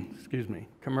 excuse me,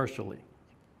 commercially.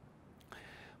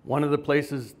 One of the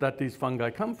places that these fungi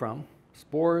come from,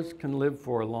 spores can live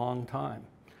for a long time.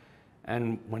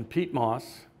 And when peat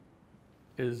moss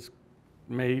is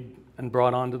made and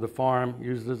brought onto the farm,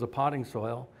 used as a potting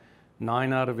soil,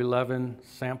 9 out of 11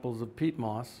 samples of peat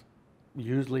moss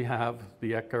usually have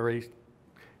the Ericaceae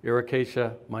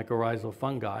mycorrhizal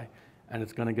fungi, and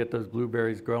it's going to get those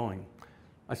blueberries growing.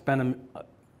 I spent a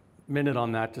minute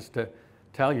on that just to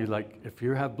tell you, like, if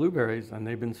you have blueberries and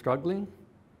they've been struggling,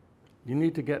 you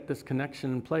need to get this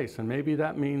connection in place, and maybe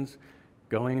that means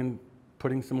going and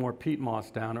putting some more peat moss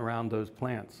down around those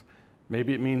plants.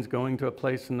 Maybe it means going to a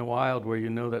place in the wild where you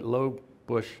know that low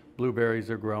bush blueberries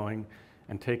are growing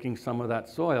and taking some of that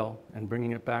soil and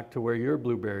bringing it back to where your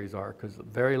blueberries are, because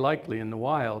very likely in the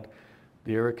wild,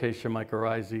 the Ericaceae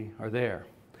mycorrhizae are there.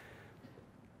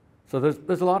 So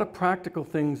there's a lot of practical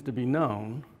things to be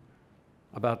known,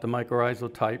 about the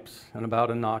mycorrhizal types and about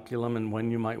inoculum and when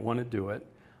you might want to do it.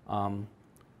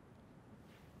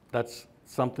 That's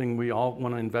something we all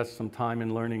want to invest some time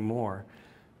in learning more.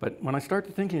 But when I start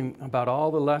thinking about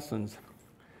all the lessons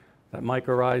that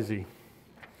mycorrhizae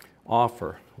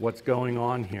offer, what's going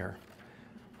on here,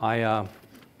 I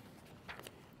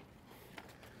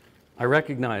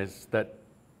recognize that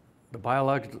the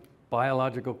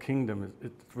biological kingdom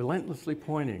is relentlessly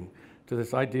pointing to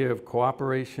this idea of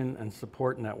cooperation and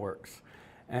support networks.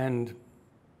 And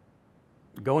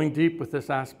going deep with this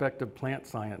aspect of plant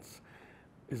science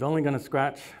is only going to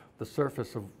scratch the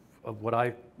surface of what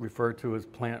I refer to as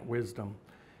plant wisdom.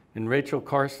 In Rachel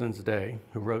Carson's day,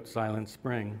 who wrote Silent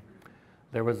Spring,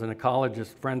 there was an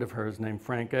ecologist friend of hers named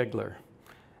Frank Egler.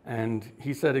 And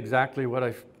he said exactly what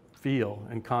I feel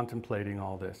in contemplating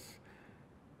all this.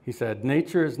 He said,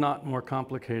 nature is not more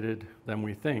complicated than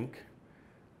we think.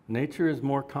 Nature is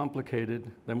more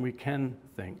complicated than we can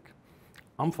think.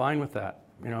 I'm fine with that.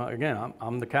 You know, again,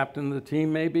 I'm the captain of the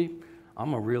team maybe.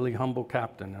 I'm a really humble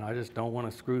captain and I just don't want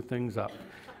to screw things up.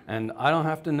 And I don't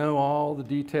have to know all the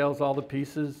details, all the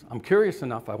pieces. I'm curious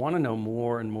enough. I want to know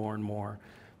more and more and more.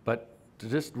 But to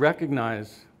just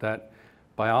recognize that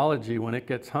biology, when it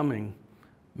gets humming,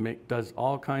 does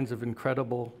all kinds of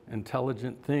incredible,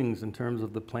 intelligent things in terms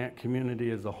of the plant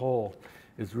community as a whole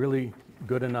is really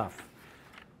good enough.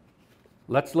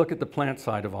 Let's look at the plant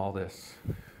side of all this.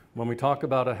 When we talk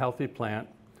about a healthy plant,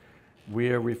 we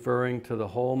are referring to the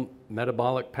whole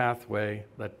metabolic pathway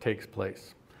that takes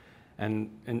place.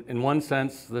 And in one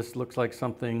sense, this looks like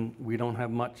something we don't have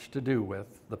much to do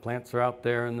with. The plants are out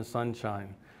there in the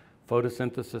sunshine.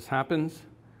 Photosynthesis happens,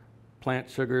 plant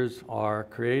sugars are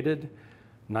created,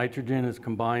 nitrogen is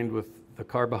combined with the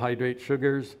carbohydrate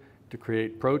sugars to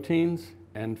create proteins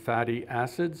and fatty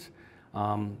acids.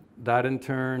 That in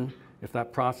turn, if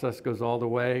that process goes all the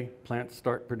way, plants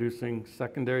start producing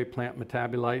secondary plant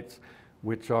metabolites,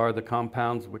 which are the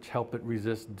compounds which help it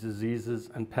resist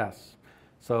diseases and pests.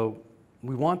 So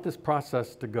we want this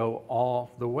process to go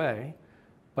all the way,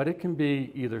 but it can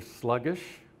be either sluggish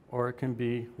or it can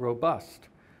be robust.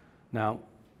 Now,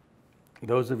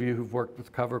 those of you who've worked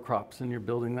with cover crops and you're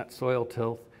building that soil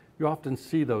tilth, you often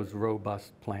see those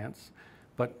robust plants.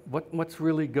 But what's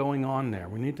really going on there?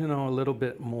 We need to know a little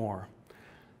bit more.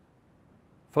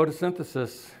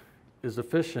 Photosynthesis is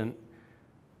efficient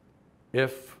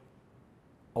if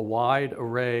a wide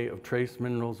array of trace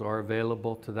minerals are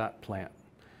available to that plant.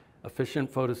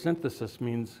 Efficient photosynthesis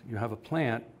means you have a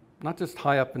plant, not just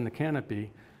high up in the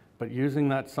canopy, but using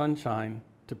that sunshine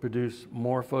to produce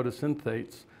more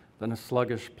photosynthates than a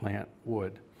sluggish plant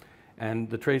would. And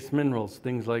the trace minerals,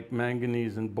 things like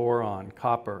manganese and boron,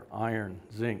 copper, iron,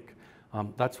 zinc,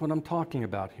 that's what I'm talking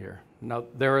about here. Now,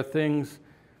 there are things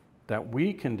that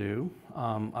we can do.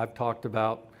 I've talked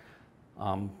about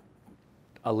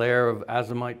a layer of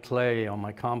azomite clay on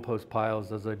my compost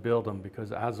piles as I build them,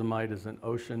 because azomite is an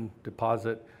ocean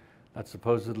deposit that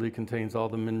supposedly contains all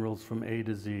the minerals from A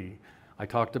to Z. I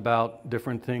talked about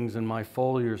different things in my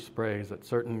foliar sprays at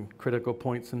certain critical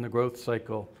points in the growth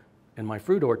cycle in my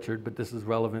fruit orchard, but this is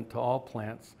relevant to all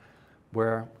plants,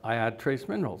 where I add trace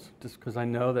minerals, just because I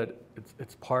know that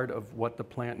it's part of what the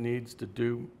plant needs to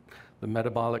do the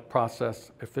metabolic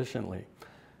process efficiently.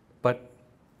 But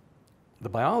the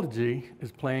biology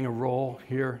is playing a role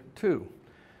here too.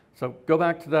 So go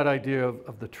back to that idea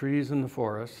of the trees in the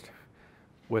forest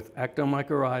with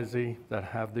ectomycorrhizae that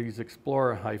have these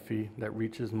explorer hyphae that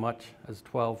reach as much as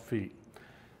 12 feet.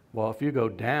 Well, if you go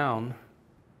down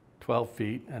 12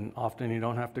 feet, and often you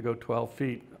don't have to go 12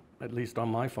 feet, at least on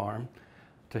my farm,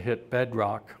 to hit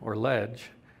bedrock or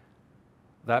ledge,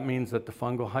 that means that the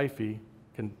fungal hyphae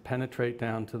can penetrate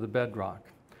down to the bedrock.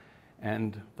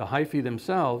 And the hyphae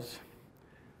themselves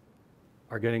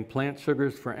are getting plant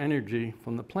sugars for energy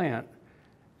from the plant,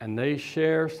 and they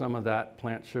share some of that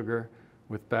plant sugar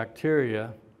with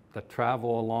bacteria that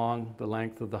travel along the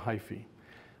length of the hyphae.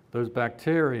 Those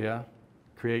bacteria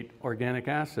create organic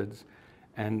acids,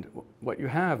 and what you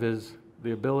have is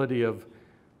the ability of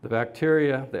the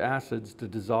bacteria, the acids, to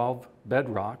dissolve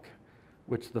bedrock,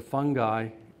 which the fungi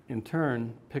in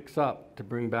turn picks up to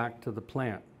bring back to the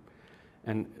plant.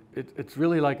 And it's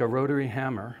really like a rotary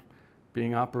hammer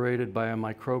being operated by a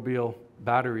microbial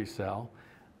battery cell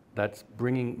that's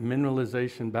bringing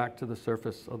mineralization back to the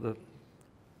surface of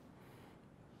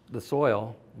the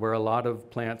soil, where a lot of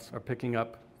plants are picking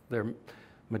up their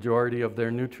majority of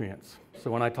their nutrients. So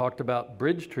when I talked about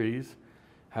bridge trees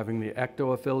having the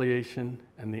ectoaffiliation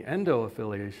and the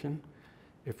endoaffiliation,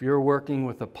 if you're working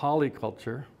with a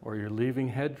polyculture or you're leaving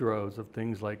hedgerows of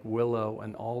things like willow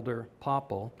and alder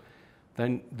popple,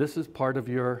 then this is part of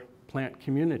your plant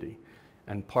community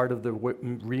and part of the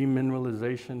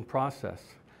remineralization process.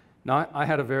 Now, I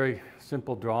had a very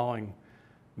simple drawing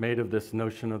made of this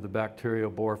notion of the bacterial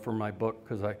bore for my book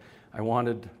because I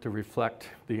wanted to reflect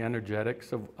the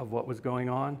energetics of what was going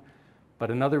on. But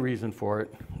another reason for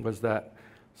it was that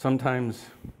sometimes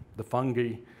the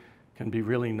fungi can be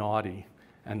really naughty.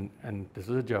 And this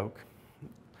is a joke.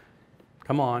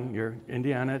 Come on, you're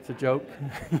Indiana, it's a joke.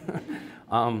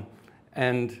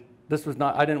 And this was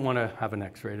not, I didn't want to have an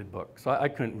X-rated book, so I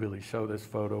couldn't really show this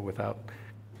photo without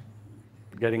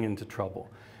getting into trouble.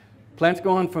 Plants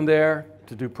go on from there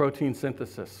to do protein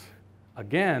synthesis.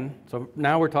 Again, so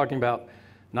now we're talking about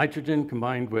nitrogen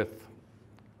combined with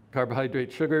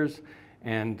carbohydrate sugars,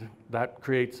 and that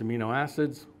creates amino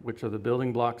acids, which are the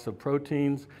building blocks of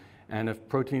proteins. And if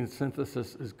protein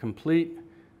synthesis is complete,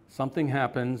 something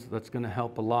happens that's going to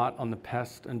help a lot on the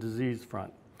pest and disease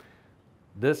front.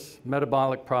 This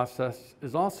metabolic process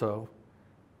is also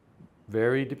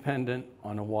very dependent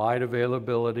on a wide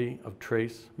availability of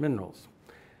trace minerals.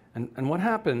 And what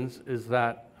happens is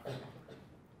that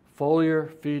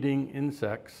foliar feeding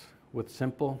insects with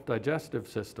simple digestive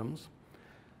systems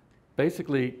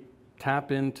basically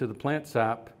tap into the plant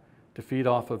sap to feed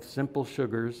off of simple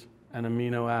sugars and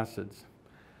amino acids.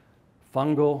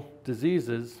 Fungal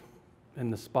diseases in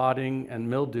the spotting and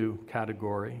mildew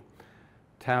category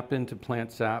tap into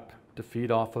plant sap to feed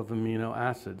off of amino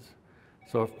acids.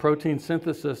 So if protein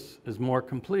synthesis is more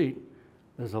complete,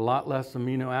 there's a lot less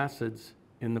amino acids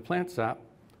in the plant sap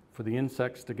for the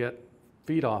insects to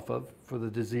feed off of, for the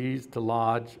disease to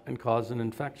lodge and cause an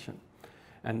infection.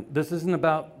 And this isn't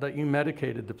about that you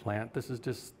medicated the plant, this is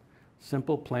just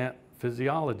simple plant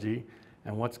physiology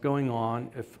and what's going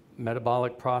on if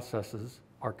metabolic processes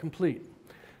are complete.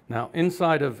 Now,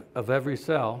 inside of every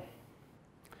cell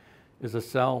is a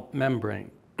cell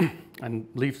membrane. And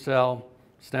leaf cell,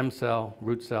 stem cell,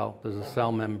 root cell, there's a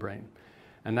cell membrane.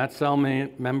 And that cell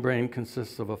membrane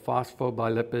consists of a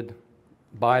phospholipid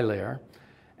bilayer,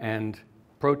 and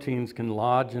proteins can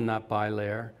lodge in that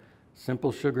bilayer.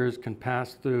 Simple sugars can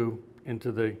pass through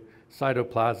into the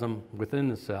cytoplasm within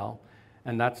the cell,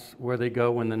 and that's where they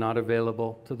go when they're not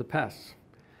available to the pests.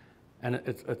 And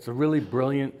it's a really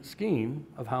brilliant scheme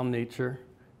of how nature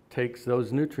takes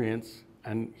those nutrients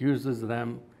and uses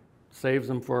them, saves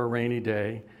them for a rainy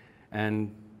day,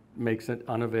 and makes it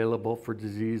unavailable for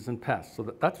disease and pests. So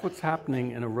that's what's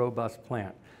happening in a robust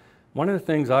plant. One of the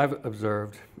things I've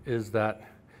observed is that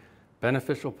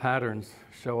beneficial patterns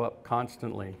show up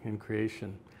constantly in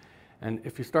creation. And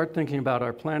if you start thinking about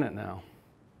our planet now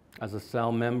as a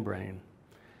cell membrane,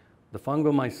 the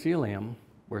fungal mycelium,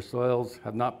 where soils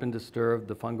have not been disturbed,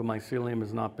 the fungal mycelium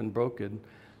has not been broken,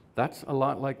 that's a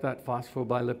lot like that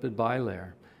phospholipid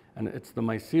bilayer. And it's the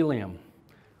mycelium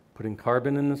putting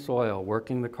carbon in the soil,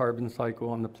 working the carbon cycle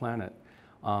on the planet.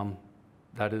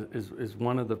 That is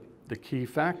one of the key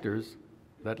factors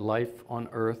that life on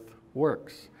Earth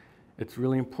works. It's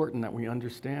really important that we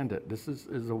understand it. This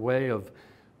is a way of,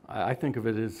 I think of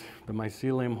it as the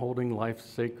mycelium holding life's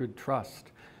sacred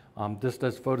trust. Just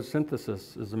as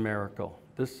photosynthesis is a miracle,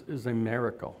 this is a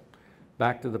miracle.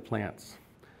 Back to the plants.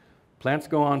 Plants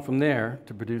go on from there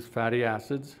to produce fatty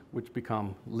acids, which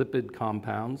become lipid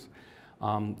compounds.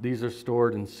 These are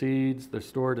stored in seeds, they're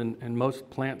stored in most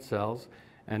plant cells,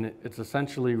 and it's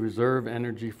essentially reserve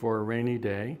energy for a rainy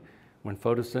day. When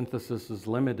photosynthesis is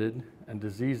limited and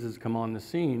diseases come on the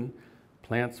scene,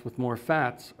 plants with more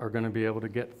fats are going to be able to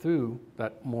get through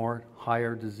that more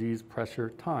higher disease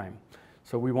pressure time.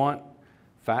 So we want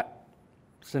fat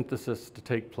synthesis to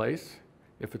take place.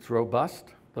 If it's robust,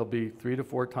 there'll be 3 to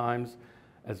 4 times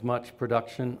as much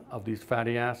production of these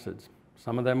fatty acids.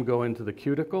 Some of them go into the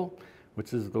cuticle,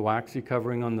 which is the waxy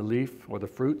covering on the leaf or the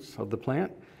fruits of the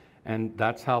plant, and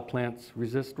that's how plants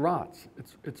resist rots.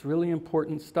 It's really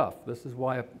important stuff. This is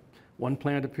why one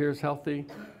plant appears healthy,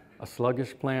 a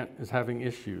sluggish plant is having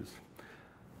issues.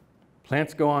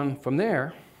 Plants go on from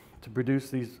there to produce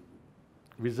these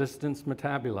resistance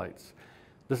metabolites.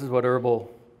 This is what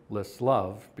herbalists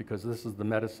love, because this is the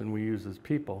medicine we use as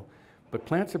people. But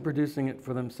plants are producing it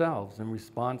for themselves in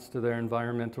response to their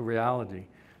environmental reality.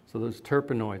 So those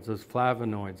terpenoids, those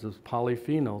flavonoids, those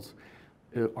polyphenols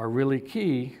are really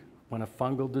key when a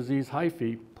fungal disease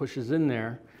hyphae pushes in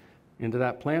there into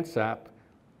that plant sap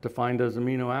to find those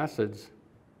amino acids.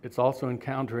 It's also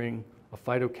encountering a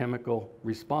phytochemical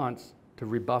response to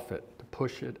rebuff it, to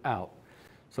push it out.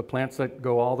 So plants that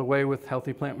go all the way with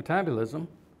healthy plant metabolism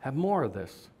have more of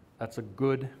this. That's a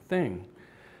good thing.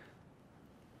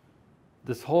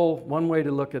 This whole, one way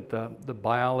to look at the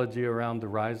biology around the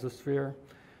rhizosphere,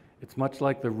 it's much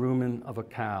like the rumen of a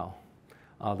cow.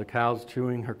 The cow's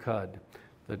chewing her cud.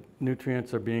 The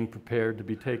nutrients are being prepared to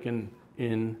be taken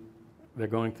in. They're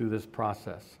going through this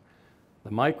process.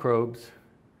 The microbes,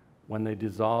 when they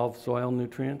dissolve soil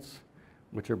nutrients,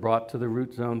 which are brought to the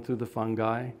root zone through the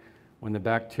fungi, when the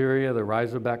bacteria, the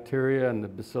rhizobacteria and the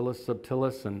Bacillus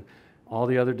subtilis and all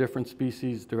the other different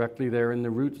species directly there in the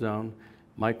root zone,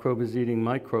 microbe is eating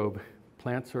microbe,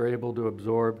 plants are able to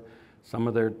absorb some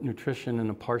of their nutrition in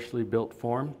a partially built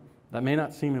form. That may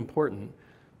not seem important,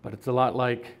 but it's a lot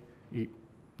like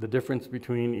the difference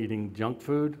between eating junk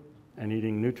food and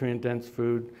eating nutrient-dense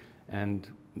food and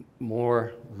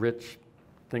more rich,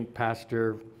 think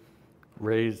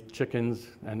pasture-raised chickens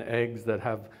and eggs that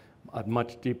have a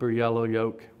much deeper yellow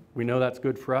yolk. We know that's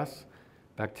good for us.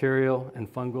 Bacterial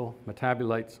and fungal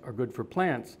metabolites are good for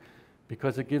plants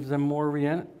because it gives them more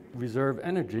reserve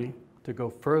energy to go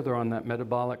further on that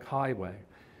metabolic highway.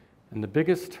 And the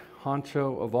biggest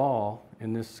honcho of all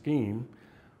in this scheme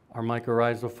are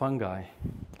mycorrhizal fungi.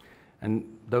 And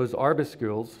those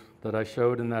arbuscules that I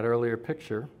showed in that earlier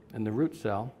picture in the root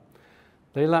cell,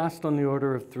 they last on the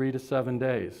order of 3 to 7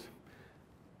 days.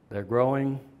 They're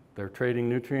growing, they're trading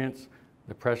nutrients,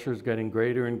 the pressure is getting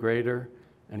greater and greater,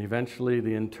 and eventually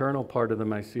the internal part of the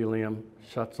mycelium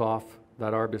shuts off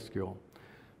that arbuscule.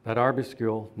 That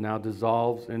arbuscule now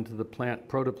dissolves into the plant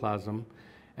protoplasm,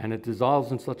 and it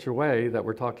dissolves in such a way that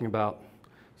we're talking about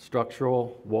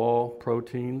structural wall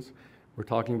proteins, we're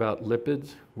talking about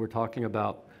lipids, we're talking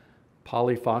about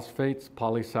polyphosphates,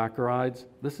 polysaccharides.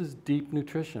 This is deep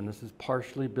nutrition. This is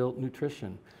partially built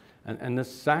nutrition. And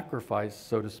this sacrifice,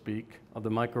 so to speak, of the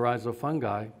mycorrhizal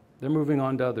fungi, they're moving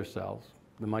on to other cells.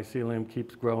 The mycelium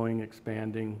keeps growing,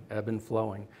 expanding, ebb and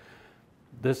flowing.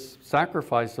 This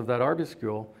sacrifice of that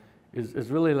arbuscule is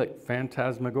really like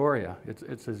phantasmagoria.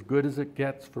 It's as good as it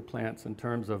gets for plants in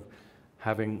terms of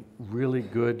having really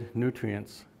good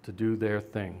nutrients to do their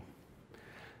thing.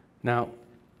 Now,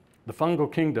 the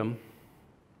fungal kingdom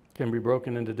can be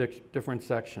broken into different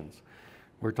sections.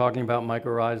 We're talking about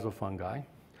mycorrhizal fungi.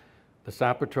 The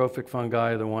saprotrophic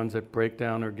fungi are the ones that break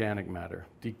down organic matter,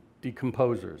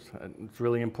 decomposers. It's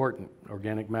really important.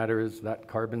 Organic matter is that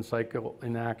carbon cycle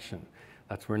in action.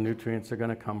 That's where nutrients are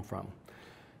going to come from.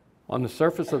 On the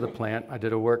surface of the plant, I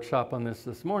did a workshop on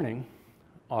this morning,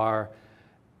 are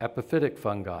epiphytic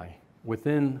fungi.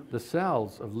 Within the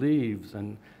cells of leaves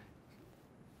and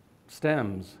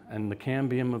stems and the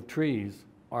cambium of trees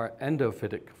are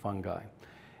endophytic fungi.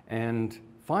 And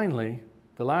finally,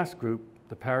 the last group,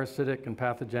 the parasitic and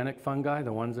pathogenic fungi,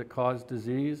 the ones that cause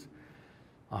disease.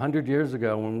 100 years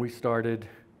ago, when we started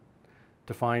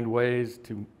to find ways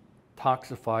to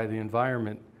toxify the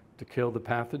environment to kill the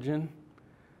pathogen,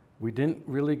 we didn't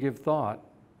really give thought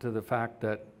to the fact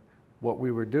that what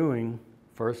we were doing,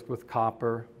 first with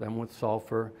copper, then with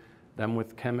sulfur, then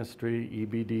with chemistry,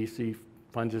 EBDC,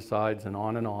 fungicides, and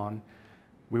on,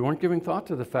 we weren't giving thought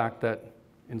to the fact that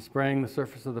in spraying the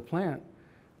surface of the plant,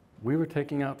 we were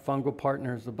taking out fungal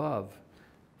partners above.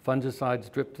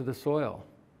 Fungicides drip to the soil.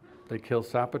 They kill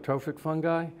saprotrophic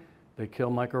fungi, they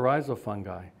kill mycorrhizal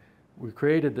fungi. We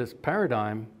created this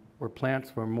paradigm where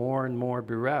plants were more and more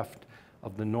bereft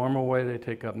of the normal way they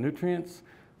take up nutrients,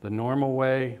 the normal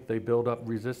way they build up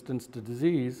resistance to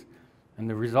disease, and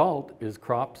the result is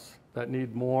crops that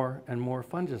need more and more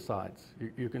fungicides.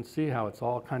 You can see how it's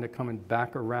all kind of coming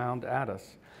back around at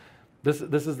us. This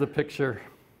is the picture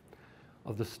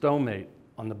of the stomate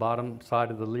on the bottom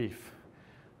side of the leaf.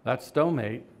 That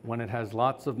stomate, when it has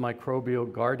lots of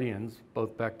microbial guardians,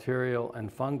 both bacterial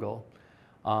and fungal,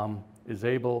 is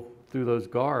able, through those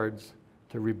guards,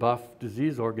 to rebuff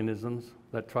disease organisms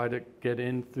that try to get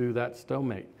in through that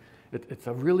stomate. It's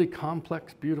a really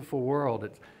complex, beautiful world.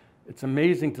 It's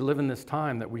amazing to live in this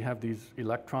time that we have these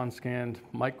electron-scanned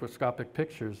microscopic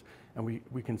pictures, and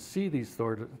we can see these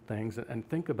sort of things and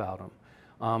think about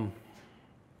them.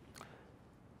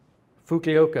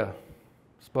 Fukuoka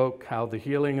spoke how the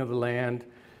healing of the land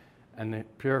and the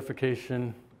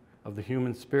purification of the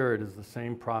human spirit is the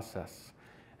same process.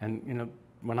 And you know,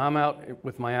 when I'm out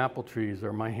with my apple trees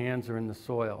or my hands are in the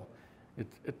soil,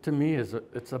 it to me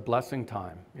it's a blessing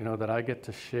time, you know, that I get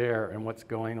to share in what's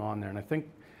going on there. And I think,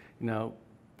 you know,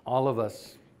 all of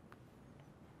us,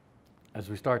 as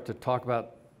we start to talk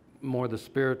about more the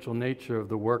spiritual nature of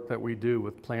the work that we do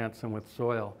with plants and with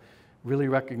soil, really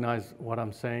recognize what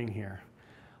I'm saying here.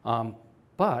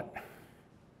 But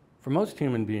for most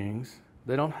human beings,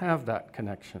 they don't have that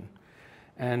connection.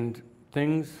 And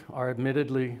things are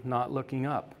admittedly not looking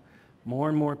up. More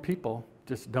and more people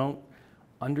just don't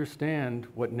understand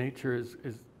what nature is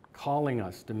calling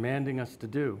us, demanding us to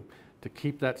do, to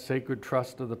keep that sacred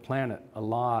trust of the planet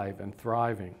alive and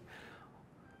thriving.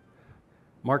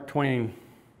 Mark Twain,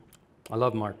 I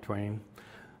love Mark Twain,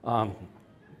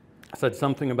 said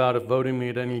something about if voting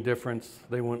made any difference,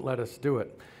 they wouldn't let us do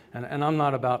it. And I'm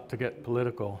not about to get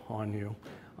political on you,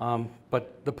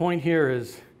 but the point here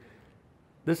is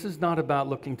this is not about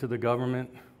looking to the government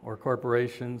or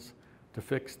corporations to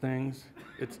fix things.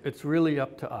 It's really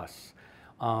up to us,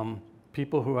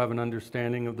 people who have an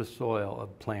understanding of the soil,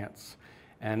 of plants.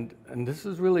 And this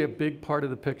is really a big part of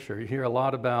the picture. You hear a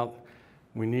lot about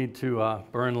we need to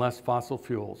burn less fossil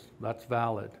fuels. That's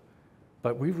valid.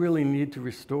 But we really need to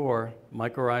restore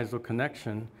mycorrhizal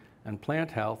connection and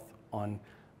plant health on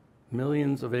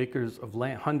millions of acres of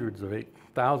land,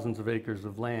 thousands of acres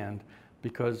of land,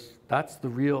 because that's the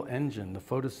real engine, the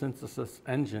photosynthesis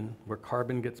engine, where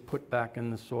carbon gets put back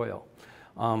in the soil.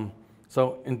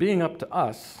 So in being up to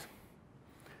us,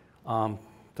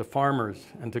 to farmers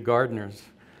and to gardeners,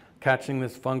 catching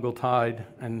this fungal tide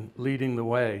and leading the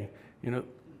way, you know,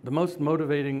 the most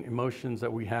motivating emotions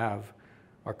that we have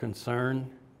are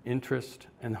concern, interest,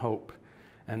 and hope.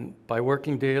 And by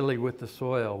working daily with the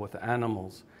soil, with the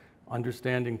animals,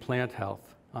 understanding plant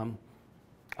health,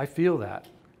 I feel that.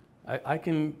 I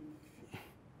can,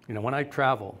 you know, when I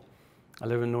travel, I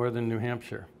live in northern New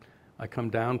Hampshire. I come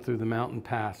down through the mountain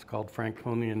pass called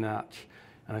Franconia Notch,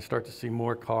 and I start to see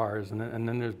more cars, and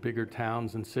then there's bigger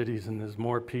towns and cities, and there's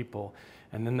more people.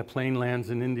 And then the plane lands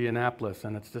in Indianapolis,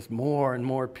 and it's just more and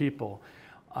more people.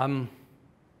 I'm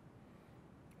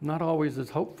not always as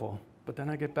hopeful, but then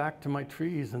I get back to my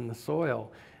trees and the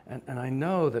soil, and I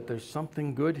know that there's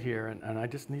something good here, and I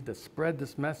just need to spread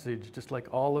this message, just like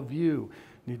all of you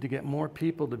need to get more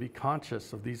people to be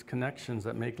conscious of these connections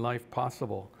that make life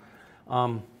possible.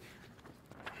 You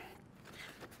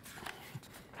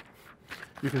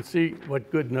can see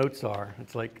what good notes are.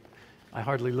 It's like, I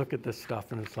hardly look at this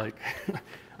stuff, and it's like,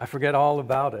 I forget all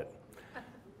about it.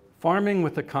 Farming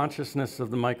with the consciousness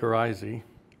of the mycorrhizae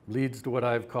leads to what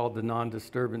I've called the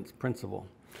non-disturbance principle.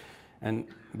 And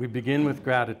we begin with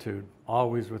gratitude,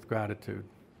 always with gratitude.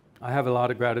 I have a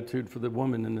lot of gratitude for the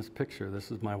woman in this picture.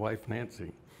 This is my wife,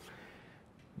 Nancy.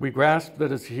 We grasp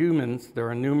that as humans, there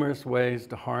are numerous ways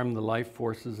to harm the life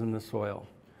forces in the soil,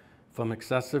 from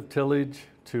excessive tillage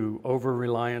to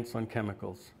over-reliance on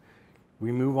chemicals.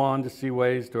 We move on to see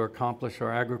ways to accomplish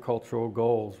our agricultural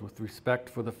goals with respect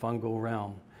for the fungal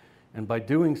realm. And by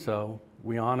doing so,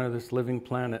 we honor this living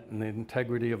planet and the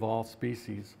integrity of all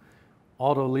species.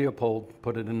 Aldo Leopold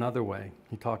put it another way.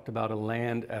 He talked about a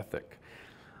land ethic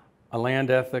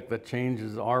that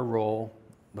changes our role,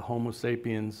 the Homo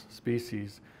sapiens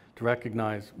species, to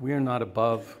recognize we are not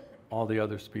above all the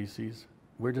other species.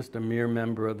 We're just a mere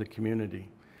member of the community.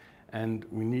 And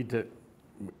we need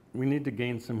to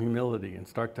gain some humility and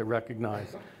start to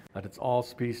recognize that it's all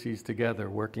species together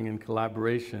working in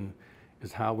collaboration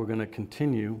is how we're going to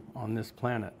continue on this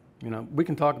planet. You know, we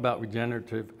can talk about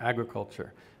regenerative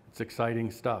agriculture. It's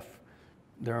exciting stuff.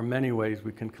 There are many ways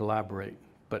we can collaborate,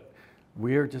 but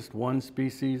we are just one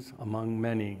species among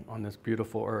many on this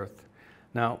beautiful earth.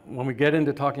 Now, when we get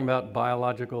into talking about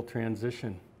biological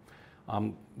transition,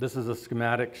 this is a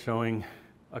schematic showing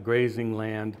a grazing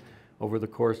land over the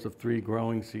course of 3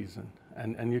 growing seasons.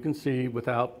 And you can see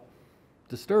without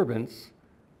disturbance,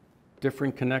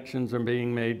 different connections are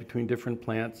being made between different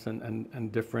plants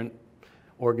and different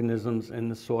organisms in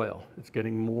the soil. It's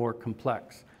getting more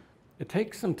complex. It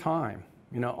takes some time.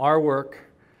 You know, our work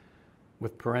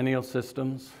with perennial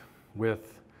systems,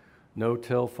 with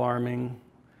no-till farming,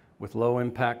 with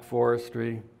low-impact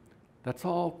forestry, that's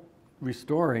all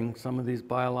restoring some of these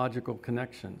biological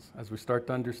connections. As we start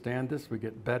to understand this, we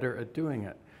get better at doing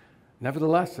it.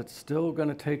 Nevertheless, it's still going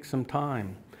to take some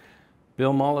time.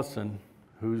 Bill Mollison,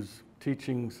 whose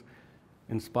teachings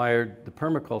inspired the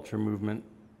permaculture movement,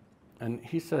 and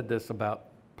he said this about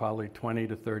probably 20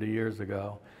 to 30 years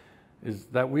ago, is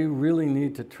that we really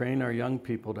need to train our young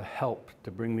people to help to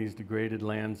bring these degraded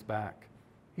lands back.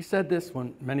 He said this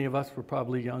when many of us were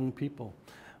probably young people,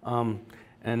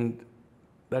 and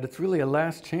that it's really a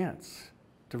last chance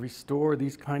to restore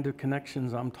these kind of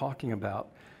connections I'm talking about,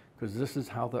 because this is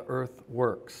how the earth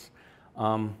works.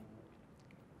 I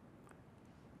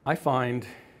find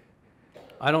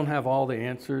I don't have all the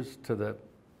answers to the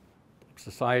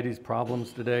society's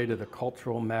problems today, to the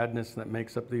cultural madness that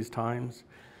makes up these times,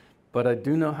 but I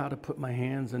do know how to put my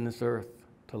hands in this earth,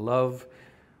 to love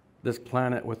this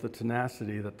planet with the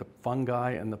tenacity that the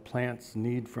fungi and the plants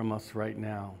need from us right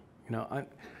now. You know,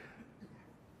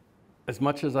 as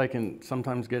much as I can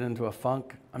sometimes get into a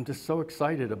funk, I'm just so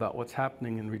excited about what's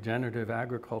happening in regenerative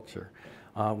agriculture,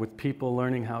 with people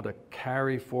learning how to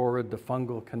carry forward the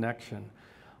fungal connection.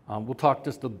 We'll talk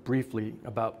just briefly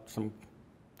about some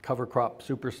cover crop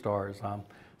superstars.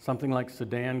 Something like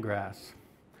Sudan grass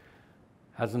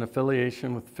has an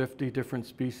affiliation with 50 different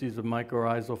species of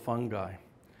mycorrhizal fungi.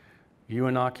 You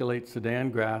inoculate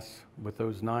Sudan grass with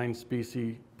those 9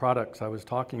 species products I was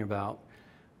talking about,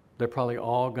 they're probably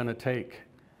all going to take.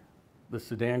 The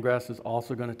Sudan grass is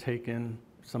also going to take in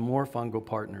some more fungal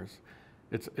partners.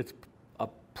 It's a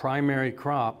primary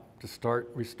crop to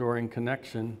start restoring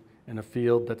connection in a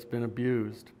field that's been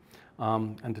abused.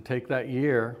 And to take that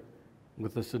year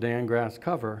with the Sudan grass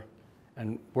cover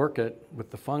and work it with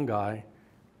the fungi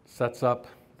sets up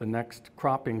the next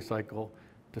cropping cycle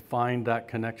to find that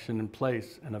connection in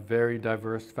place in a very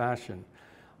diverse fashion.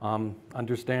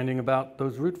 Understanding about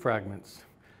those root fragments,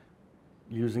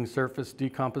 using surface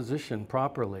decomposition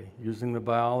properly, using the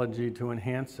biology to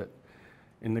enhance it.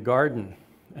 In the garden,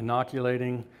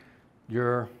 inoculating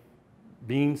your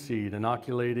bean seed,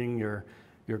 inoculating your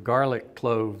garlic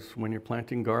cloves when you're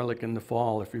planting garlic in the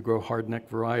fall if you grow hardneck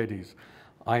varieties.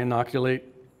 I inoculate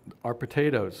our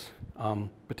potatoes.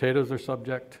 Potatoes are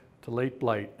subject to late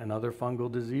blight and other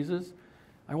fungal diseases.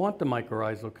 I want the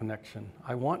mycorrhizal connection.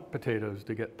 I want potatoes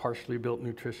to get partially built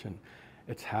nutrition.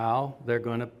 It's how they're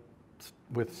going to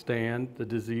withstand the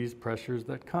disease pressures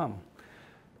that come.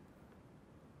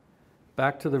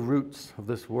 Back to the roots of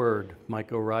this word,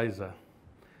 mycorrhiza.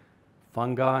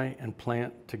 Fungi and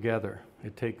plant together.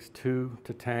 It takes 2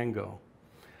 to tango.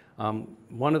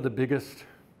 One of the biggest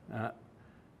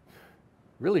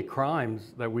really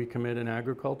crimes that we commit in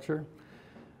agriculture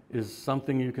is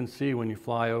something you can see when you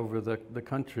fly over the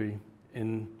country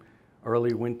in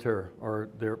early winter or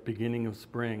the beginning of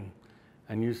spring.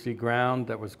 And you see ground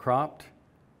that was cropped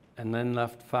and then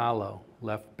left fallow,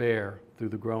 left bare through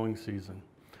the growing season,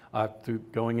 through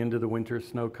going into the winter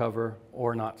snow cover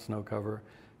or not snow cover,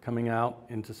 coming out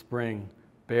into spring,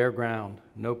 bare ground,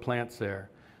 no plants there,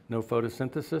 no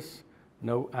photosynthesis,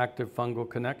 no active fungal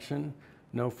connection,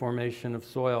 no formation of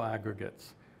soil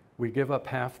aggregates. We give up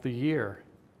half the year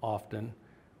often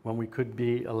when we could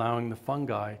be allowing the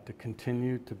fungi to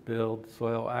continue to build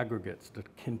soil aggregates, to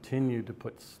continue to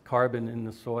put carbon in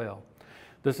the soil.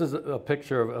 This is a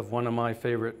picture of one of my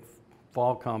favorite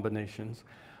fall combinations.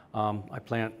 I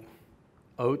plant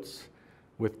oats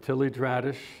with tillage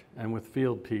radish and with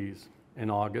field peas in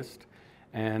August.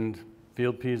 And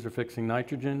field peas are fixing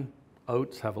nitrogen.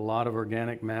 Oats have a lot of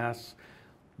organic mass.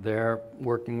 They're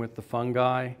working with the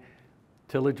fungi.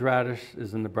 Tillage radish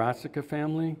is in the Brassica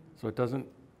family, so it doesn't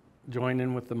join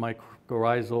in with the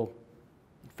mycorrhizal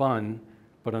fun,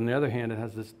 but on the other hand, it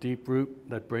has this deep root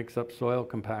that breaks up soil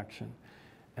compaction.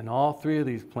 And all 3 of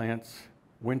these plants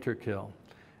winter kill.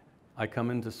 I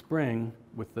come into spring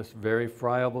with this very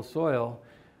friable soil,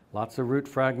 lots of root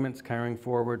fragments carrying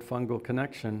forward fungal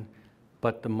connection,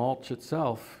 but the mulch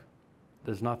itself,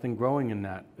 there's nothing growing in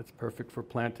that. It's perfect for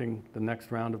planting the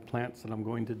next round of plants that I'm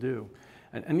going to do.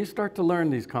 And you start to learn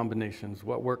these combinations,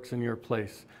 what works in your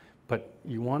place. But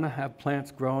you want to have plants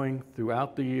growing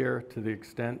throughout the year to the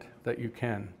extent that you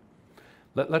can.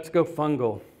 Let's go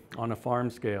fungal on a farm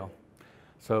scale.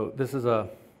 So this is a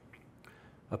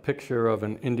picture of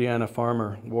an Indiana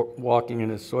farmer walking in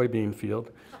his soybean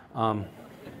field. No,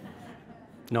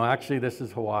 actually this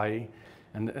is Hawaii,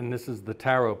 and this is the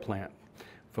taro plant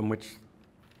from which,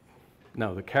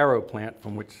 no, the caro plant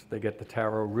from which they get the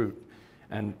taro root.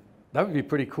 And that would be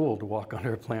pretty cool to walk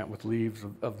under a plant with leaves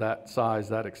of that size,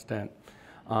 that extent.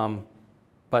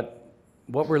 But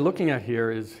what we're looking at here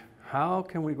is how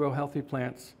can we grow healthy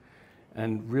plants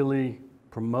and really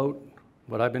promote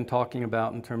what I've been talking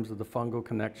about in terms of the fungal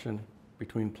connection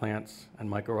between plants and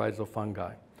mycorrhizal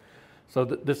fungi. So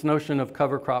this notion of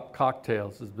cover crop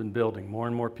cocktails has been building. More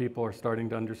and more people are starting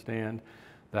to understand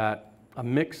that a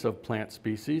mix of plant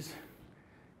species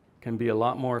can be a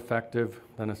lot more effective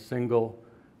than a single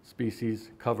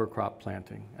species cover crop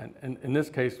planting. And in this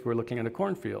case, we're looking at a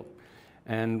cornfield.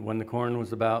 And when the corn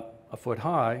was about a foot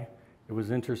high, it was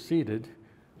interseeded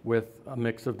with a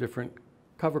mix of different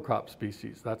cover crop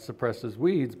species. That suppresses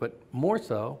weeds, but more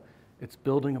so, it's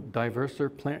building a diverser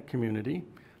plant community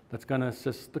that's going to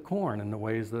assist the corn in the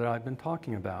ways that I've been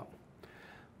talking about.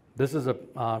 This is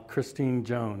Christine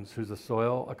Jones, who's a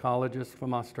soil ecologist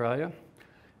from Australia.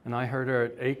 And I heard her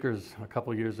at Acres a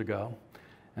couple years ago.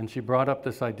 And she brought up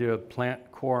this idea of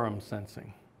plant quorum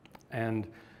sensing. And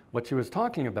what she was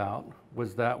talking about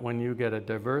was that when you get a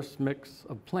diverse mix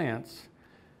of plants,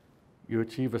 you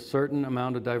achieve a certain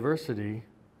amount of diversity,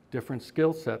 different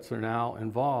skill sets are now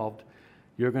involved,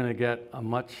 you're going to get a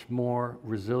much more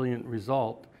resilient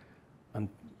result.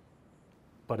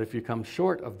 But if you come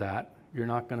short of that, you're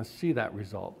not going to see that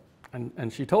result.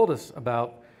 And she told us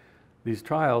about these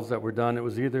trials that were done. It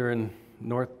was either in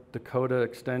North Dakota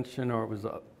extension or it was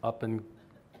up in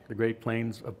the Great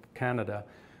Plains of Canada.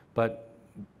 But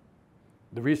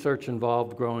the research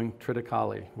involved growing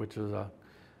triticale, which is a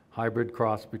hybrid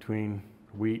cross between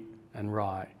wheat and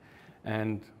rye.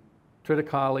 And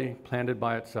triticale planted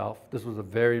by itself, this was a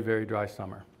very, very dry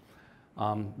summer,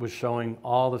 was showing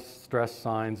all the stress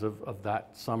signs of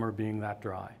that summer being that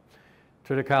dry.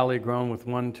 Triticale grown with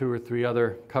 1, 2, or 3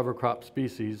 other cover crop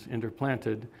species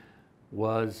interplanted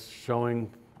was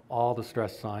showing all the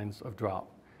stress signs of drought.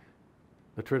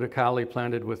 The triticale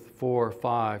planted with 4,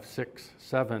 5, 6,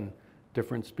 7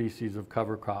 different species of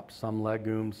cover crops, some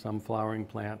legumes, some flowering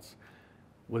plants,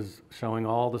 was showing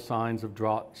all the signs of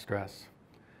drought stress.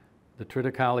 The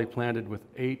triticale planted with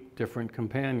 8 different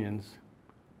companions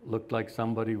looked like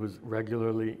somebody was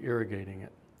regularly irrigating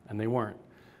it, and they weren't.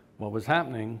 What was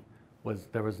happening was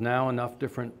there was now enough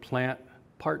different plant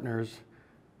partners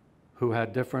who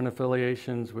had different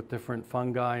affiliations with different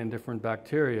fungi and different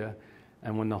bacteria,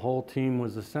 and when the whole team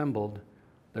was assembled,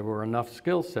 there were enough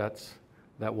skill sets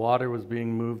that water was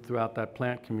being moved throughout that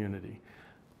plant community.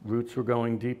 Roots were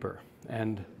going deeper,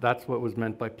 and that's what was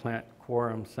meant by plant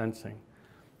quorum sensing.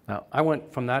 Now, I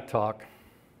went from that talk,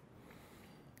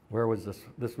 where was this?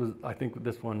 I think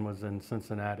this one was in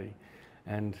Cincinnati.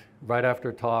 And right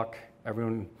after talk,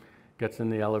 everyone gets in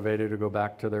the elevator to go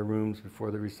back to their rooms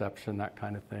before the reception, that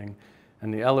kind of thing.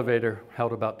 And the elevator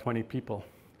held about 20 people.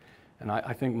 And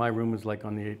I think my room was like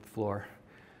on the 8th floor.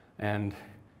 And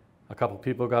a couple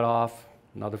people got off,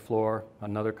 another floor,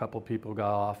 another couple people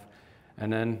got off,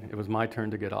 and then it was my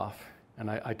turn to get off. And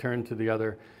I turned to the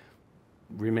other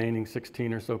remaining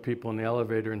 16 or so people in the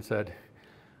elevator and said,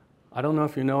 I don't know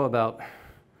if you know about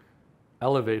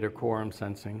elevator quorum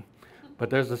sensing, but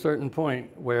there's a certain point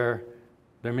where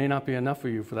there may not be enough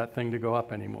of you for that thing to go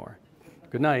up anymore.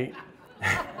 Good night.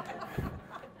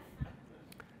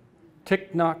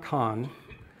 Thich Nhat Hanh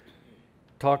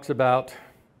talks about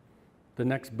the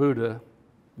next Buddha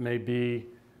may be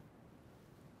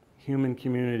human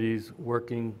communities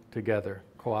working together,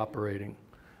 cooperating,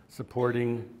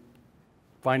 supporting,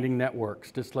 finding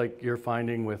networks, just like you're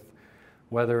finding with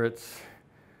whether it's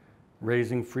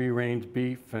raising free-range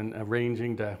beef and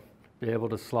arranging to be able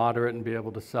to slaughter it and be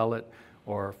able to sell it,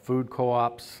 or food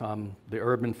co-ops, the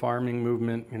urban farming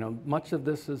movement, you know, much of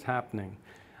this is happening.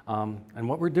 And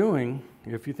what we're doing,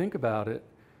 if you think about it,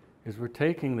 is we're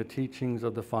taking the teachings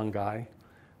of the fungi,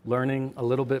 learning a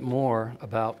little bit more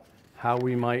about how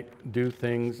we might do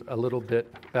things a little bit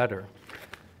better.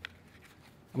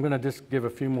 I'm going to just give a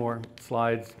few more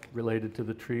slides related to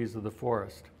the trees of the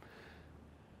forest.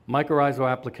 Mycorrhizal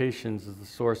applications is the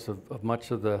source of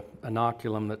much of the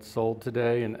inoculum that's sold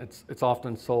today, and it's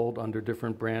often sold under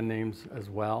different brand names as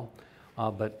well.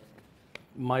 But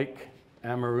Mike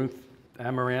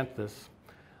Amaranthus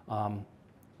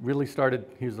really started,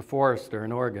 he was a forester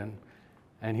in Oregon,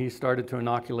 and he started to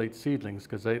inoculate seedlings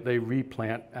because they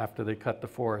replant after they cut the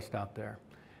forest out there.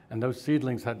 And those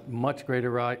seedlings had much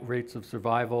greater rates of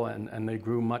survival, and they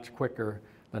grew much quicker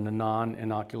than a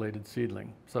non-inoculated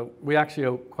seedling. So we actually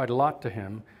owe quite a lot to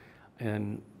him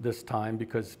in this time,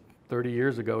 because 30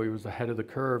 years ago he was ahead of the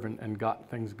curve and got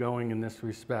things going in this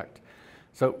respect.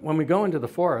 So when we go into the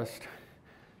forest,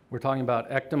 we're talking about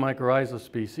ectomycorrhizal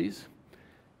species.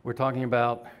 We're talking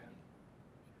about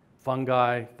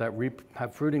fungi that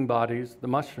have fruiting bodies, the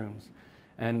mushrooms.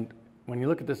 And when you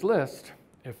look at this list,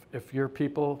 if you're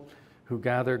people who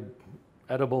gathered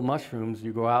edible mushrooms,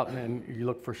 you go out and you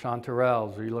look for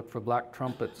chanterelles, or you look for black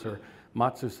trumpets, or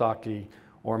matsusaki,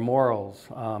 or morels,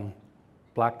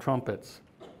 black trumpets.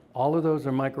 All of those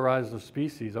are mycorrhizal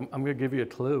species. I'm going to give you a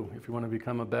clue if you want to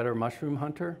become a better mushroom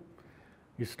hunter.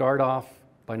 You start off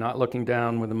by not looking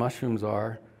down where the mushrooms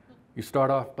are. You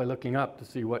start off by looking up to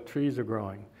see what trees are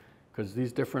growing, because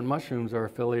these different mushrooms are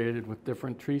affiliated with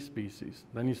different tree species.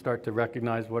 Then you start to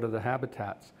recognize what are the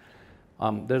habitats.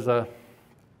 There's a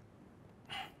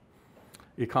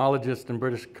ecologist in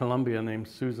British Columbia named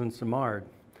Susan Simard,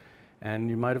 and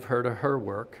you might have heard of her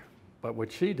work, but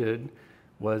what she did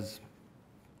was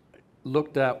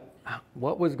looked at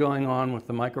what was going on with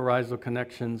the mycorrhizal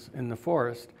connections in the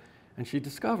forest, and she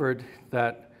discovered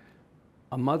that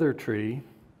a mother tree,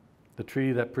 the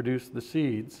tree that produced the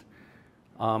seeds,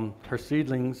 her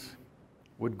seedlings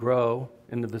would grow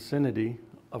in the vicinity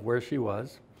of where she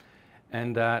was,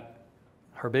 and that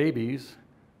her babies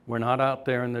were not out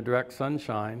there in the direct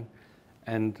sunshine,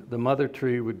 and the mother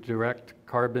tree would direct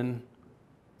carbon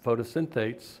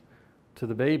photosynthesis to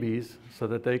the babies so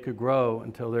that they could grow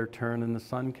until their turn in the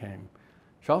sun came.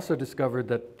 She also discovered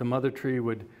that the mother tree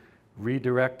would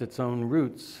redirect its own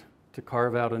roots to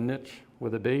carve out a niche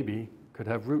where the baby could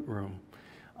have root room.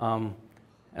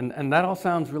 And that all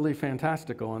sounds really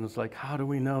fantastical, and it's like, how do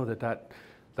we know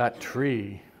that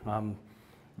tree,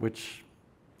 which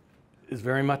is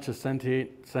very much a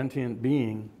sentient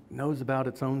being, knows about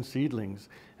its own seedlings,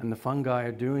 and the fungi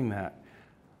are doing that?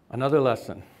 Another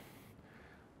lesson.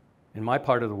 In my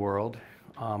part of the world,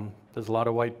 there's a lot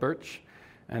of white birch,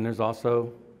 and there's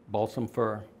also balsam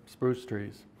fir, spruce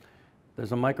trees.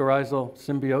 There's a mycorrhizal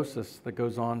symbiosis that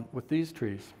goes on with these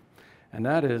trees. And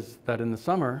that is that in the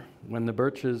summer, when the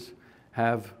birches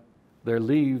have their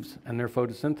leaves and they're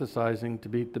photosynthesizing to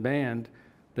beat the band,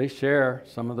 they share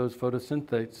some of those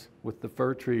photosynthates with the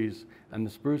fir trees and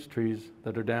the spruce trees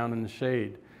that are down in the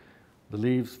shade. The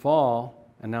leaves fall,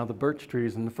 and now the birch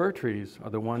trees and the fir trees are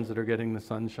the ones that are getting the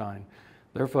sunshine.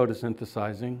 They're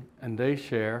photosynthesizing, and they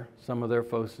share some of their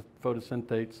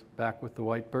photosynthates back with the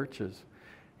white birches.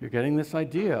 You're getting this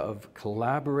idea of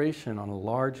collaboration on a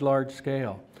large, large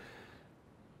scale.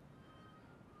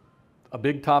 A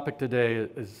big topic today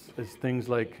is things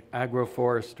like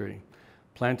agroforestry,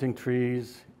 planting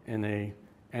trees in an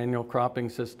annual cropping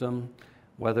system,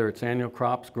 whether it's annual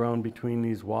crops grown between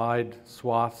these wide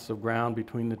swaths of ground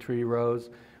between the tree rows,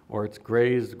 or it's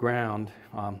grazed ground.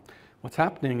 What's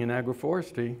happening in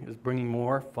agroforestry is bringing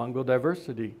more fungal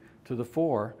diversity to the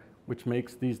fore, which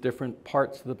makes these different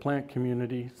parts of the plant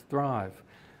community thrive.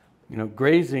 You know,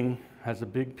 grazing has a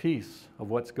big piece of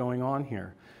what's going on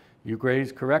here. You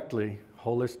graze correctly,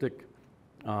 holistic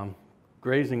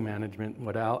grazing management,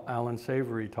 what Alan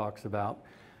Savory talks about.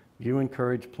 You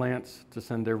encourage plants to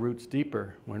send their roots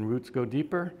deeper. When roots go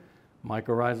deeper,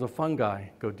 mycorrhizal fungi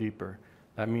go deeper.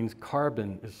 That means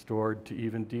carbon is stored to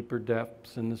even deeper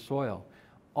depths in the soil.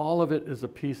 All of it is a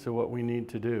piece of what we need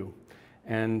to do.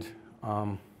 And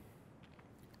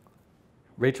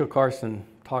Rachel Carson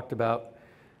talked about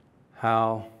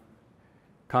how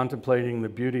contemplating the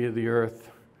beauty of the earth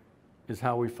is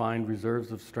how we find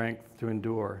reserves of strength to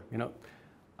endure. You know,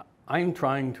 I'm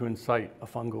trying to incite a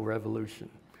fungal revolution.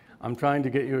 I'm trying to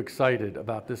get you excited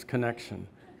about this connection,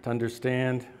 to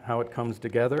understand how it comes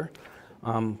together.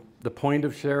 The point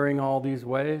of sharing all these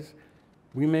ways,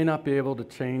 we may not be able to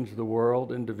change the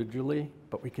world individually,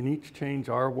 but we can each change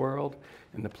our world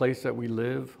in the place that we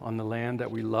live, on the land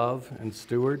that we love and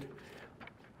steward.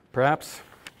 Perhaps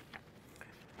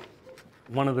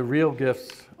one of the real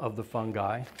gifts of the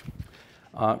fungi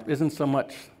isn't so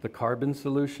much the carbon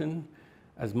solution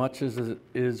as much as it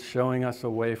is showing us a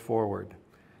way forward.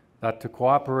 That to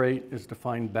cooperate is to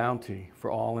find bounty for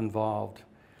all involved.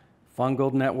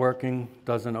 Fungal networking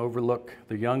doesn't overlook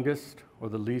the youngest or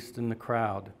the least in the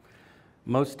crowd.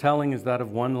 Most telling is that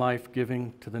of one life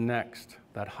giving to the next,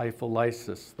 that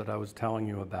hypholysis that I was telling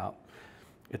you about.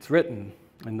 It's written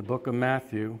in the book of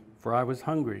Matthew, "For I was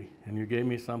hungry, and you gave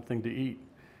me something to eat.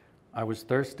 I was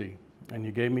thirsty, and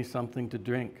you gave me something to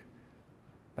drink."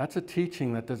 That's a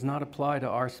teaching that does not apply to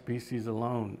our species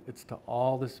alone. It's to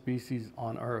all the species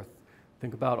on Earth.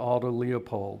 Think about Aldo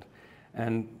Leopold.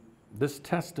 And this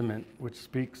testament, which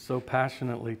speaks so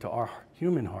passionately to our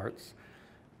human hearts,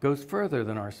 goes further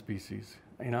than our species,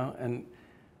 you know? And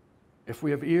if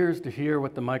we have ears to hear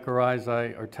what the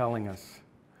mycorrhizae are telling us,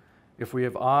 if we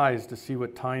have eyes to see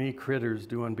what tiny critters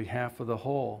do on behalf of the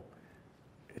whole,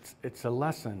 it's a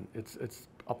lesson, it's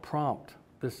a prompt.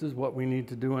 This is what we need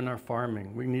to do in our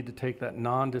farming. We need to take that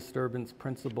non-disturbance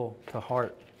principle to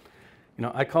heart. You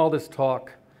know, I call this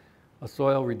talk a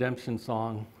soil redemption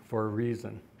song for a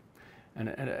reason. And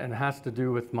it has to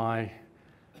do with my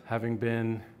having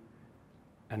been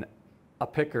a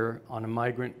picker on a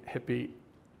migrant hippie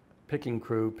picking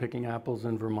crew, picking apples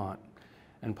in Vermont.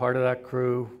 And part of that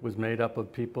crew was made up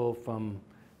of people from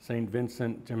St.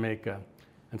 Vincent, Jamaica.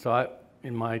 And so I,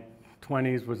 in my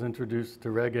 20s, was introduced to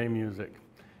reggae music.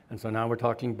 And so now we're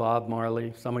talking Bob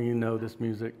Marley. Some of you know this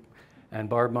music. And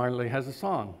Bob Marley has a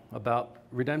song about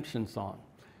redemption song.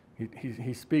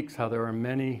 He speaks how there are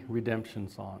many redemption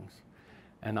songs.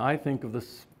 And I think of the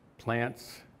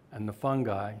plants and the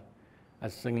fungi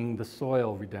as singing the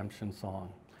soil redemption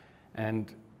song.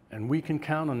 And we can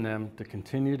count on them to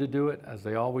continue to do it as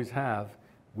they always have.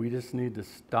 We just need to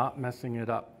stop messing it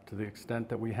up to the extent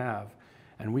that we have.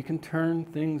 And we can turn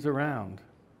things around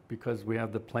because we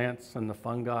have the plants and the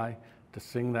fungi to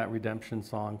sing that redemption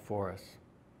song for us.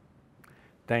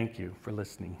 Thank you for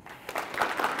listening.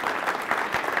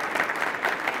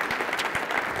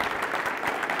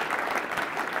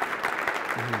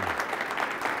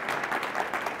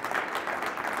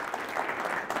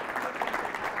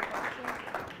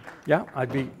 Yeah,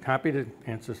 I'd be happy to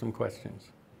answer some questions.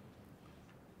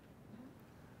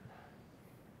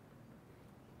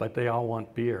 But they all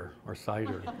want beer or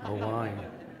cider or wine.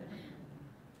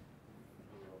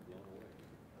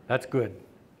 That's good.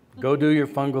 Go do your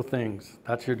fungal things.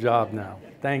 That's your job now.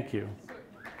 Thank you.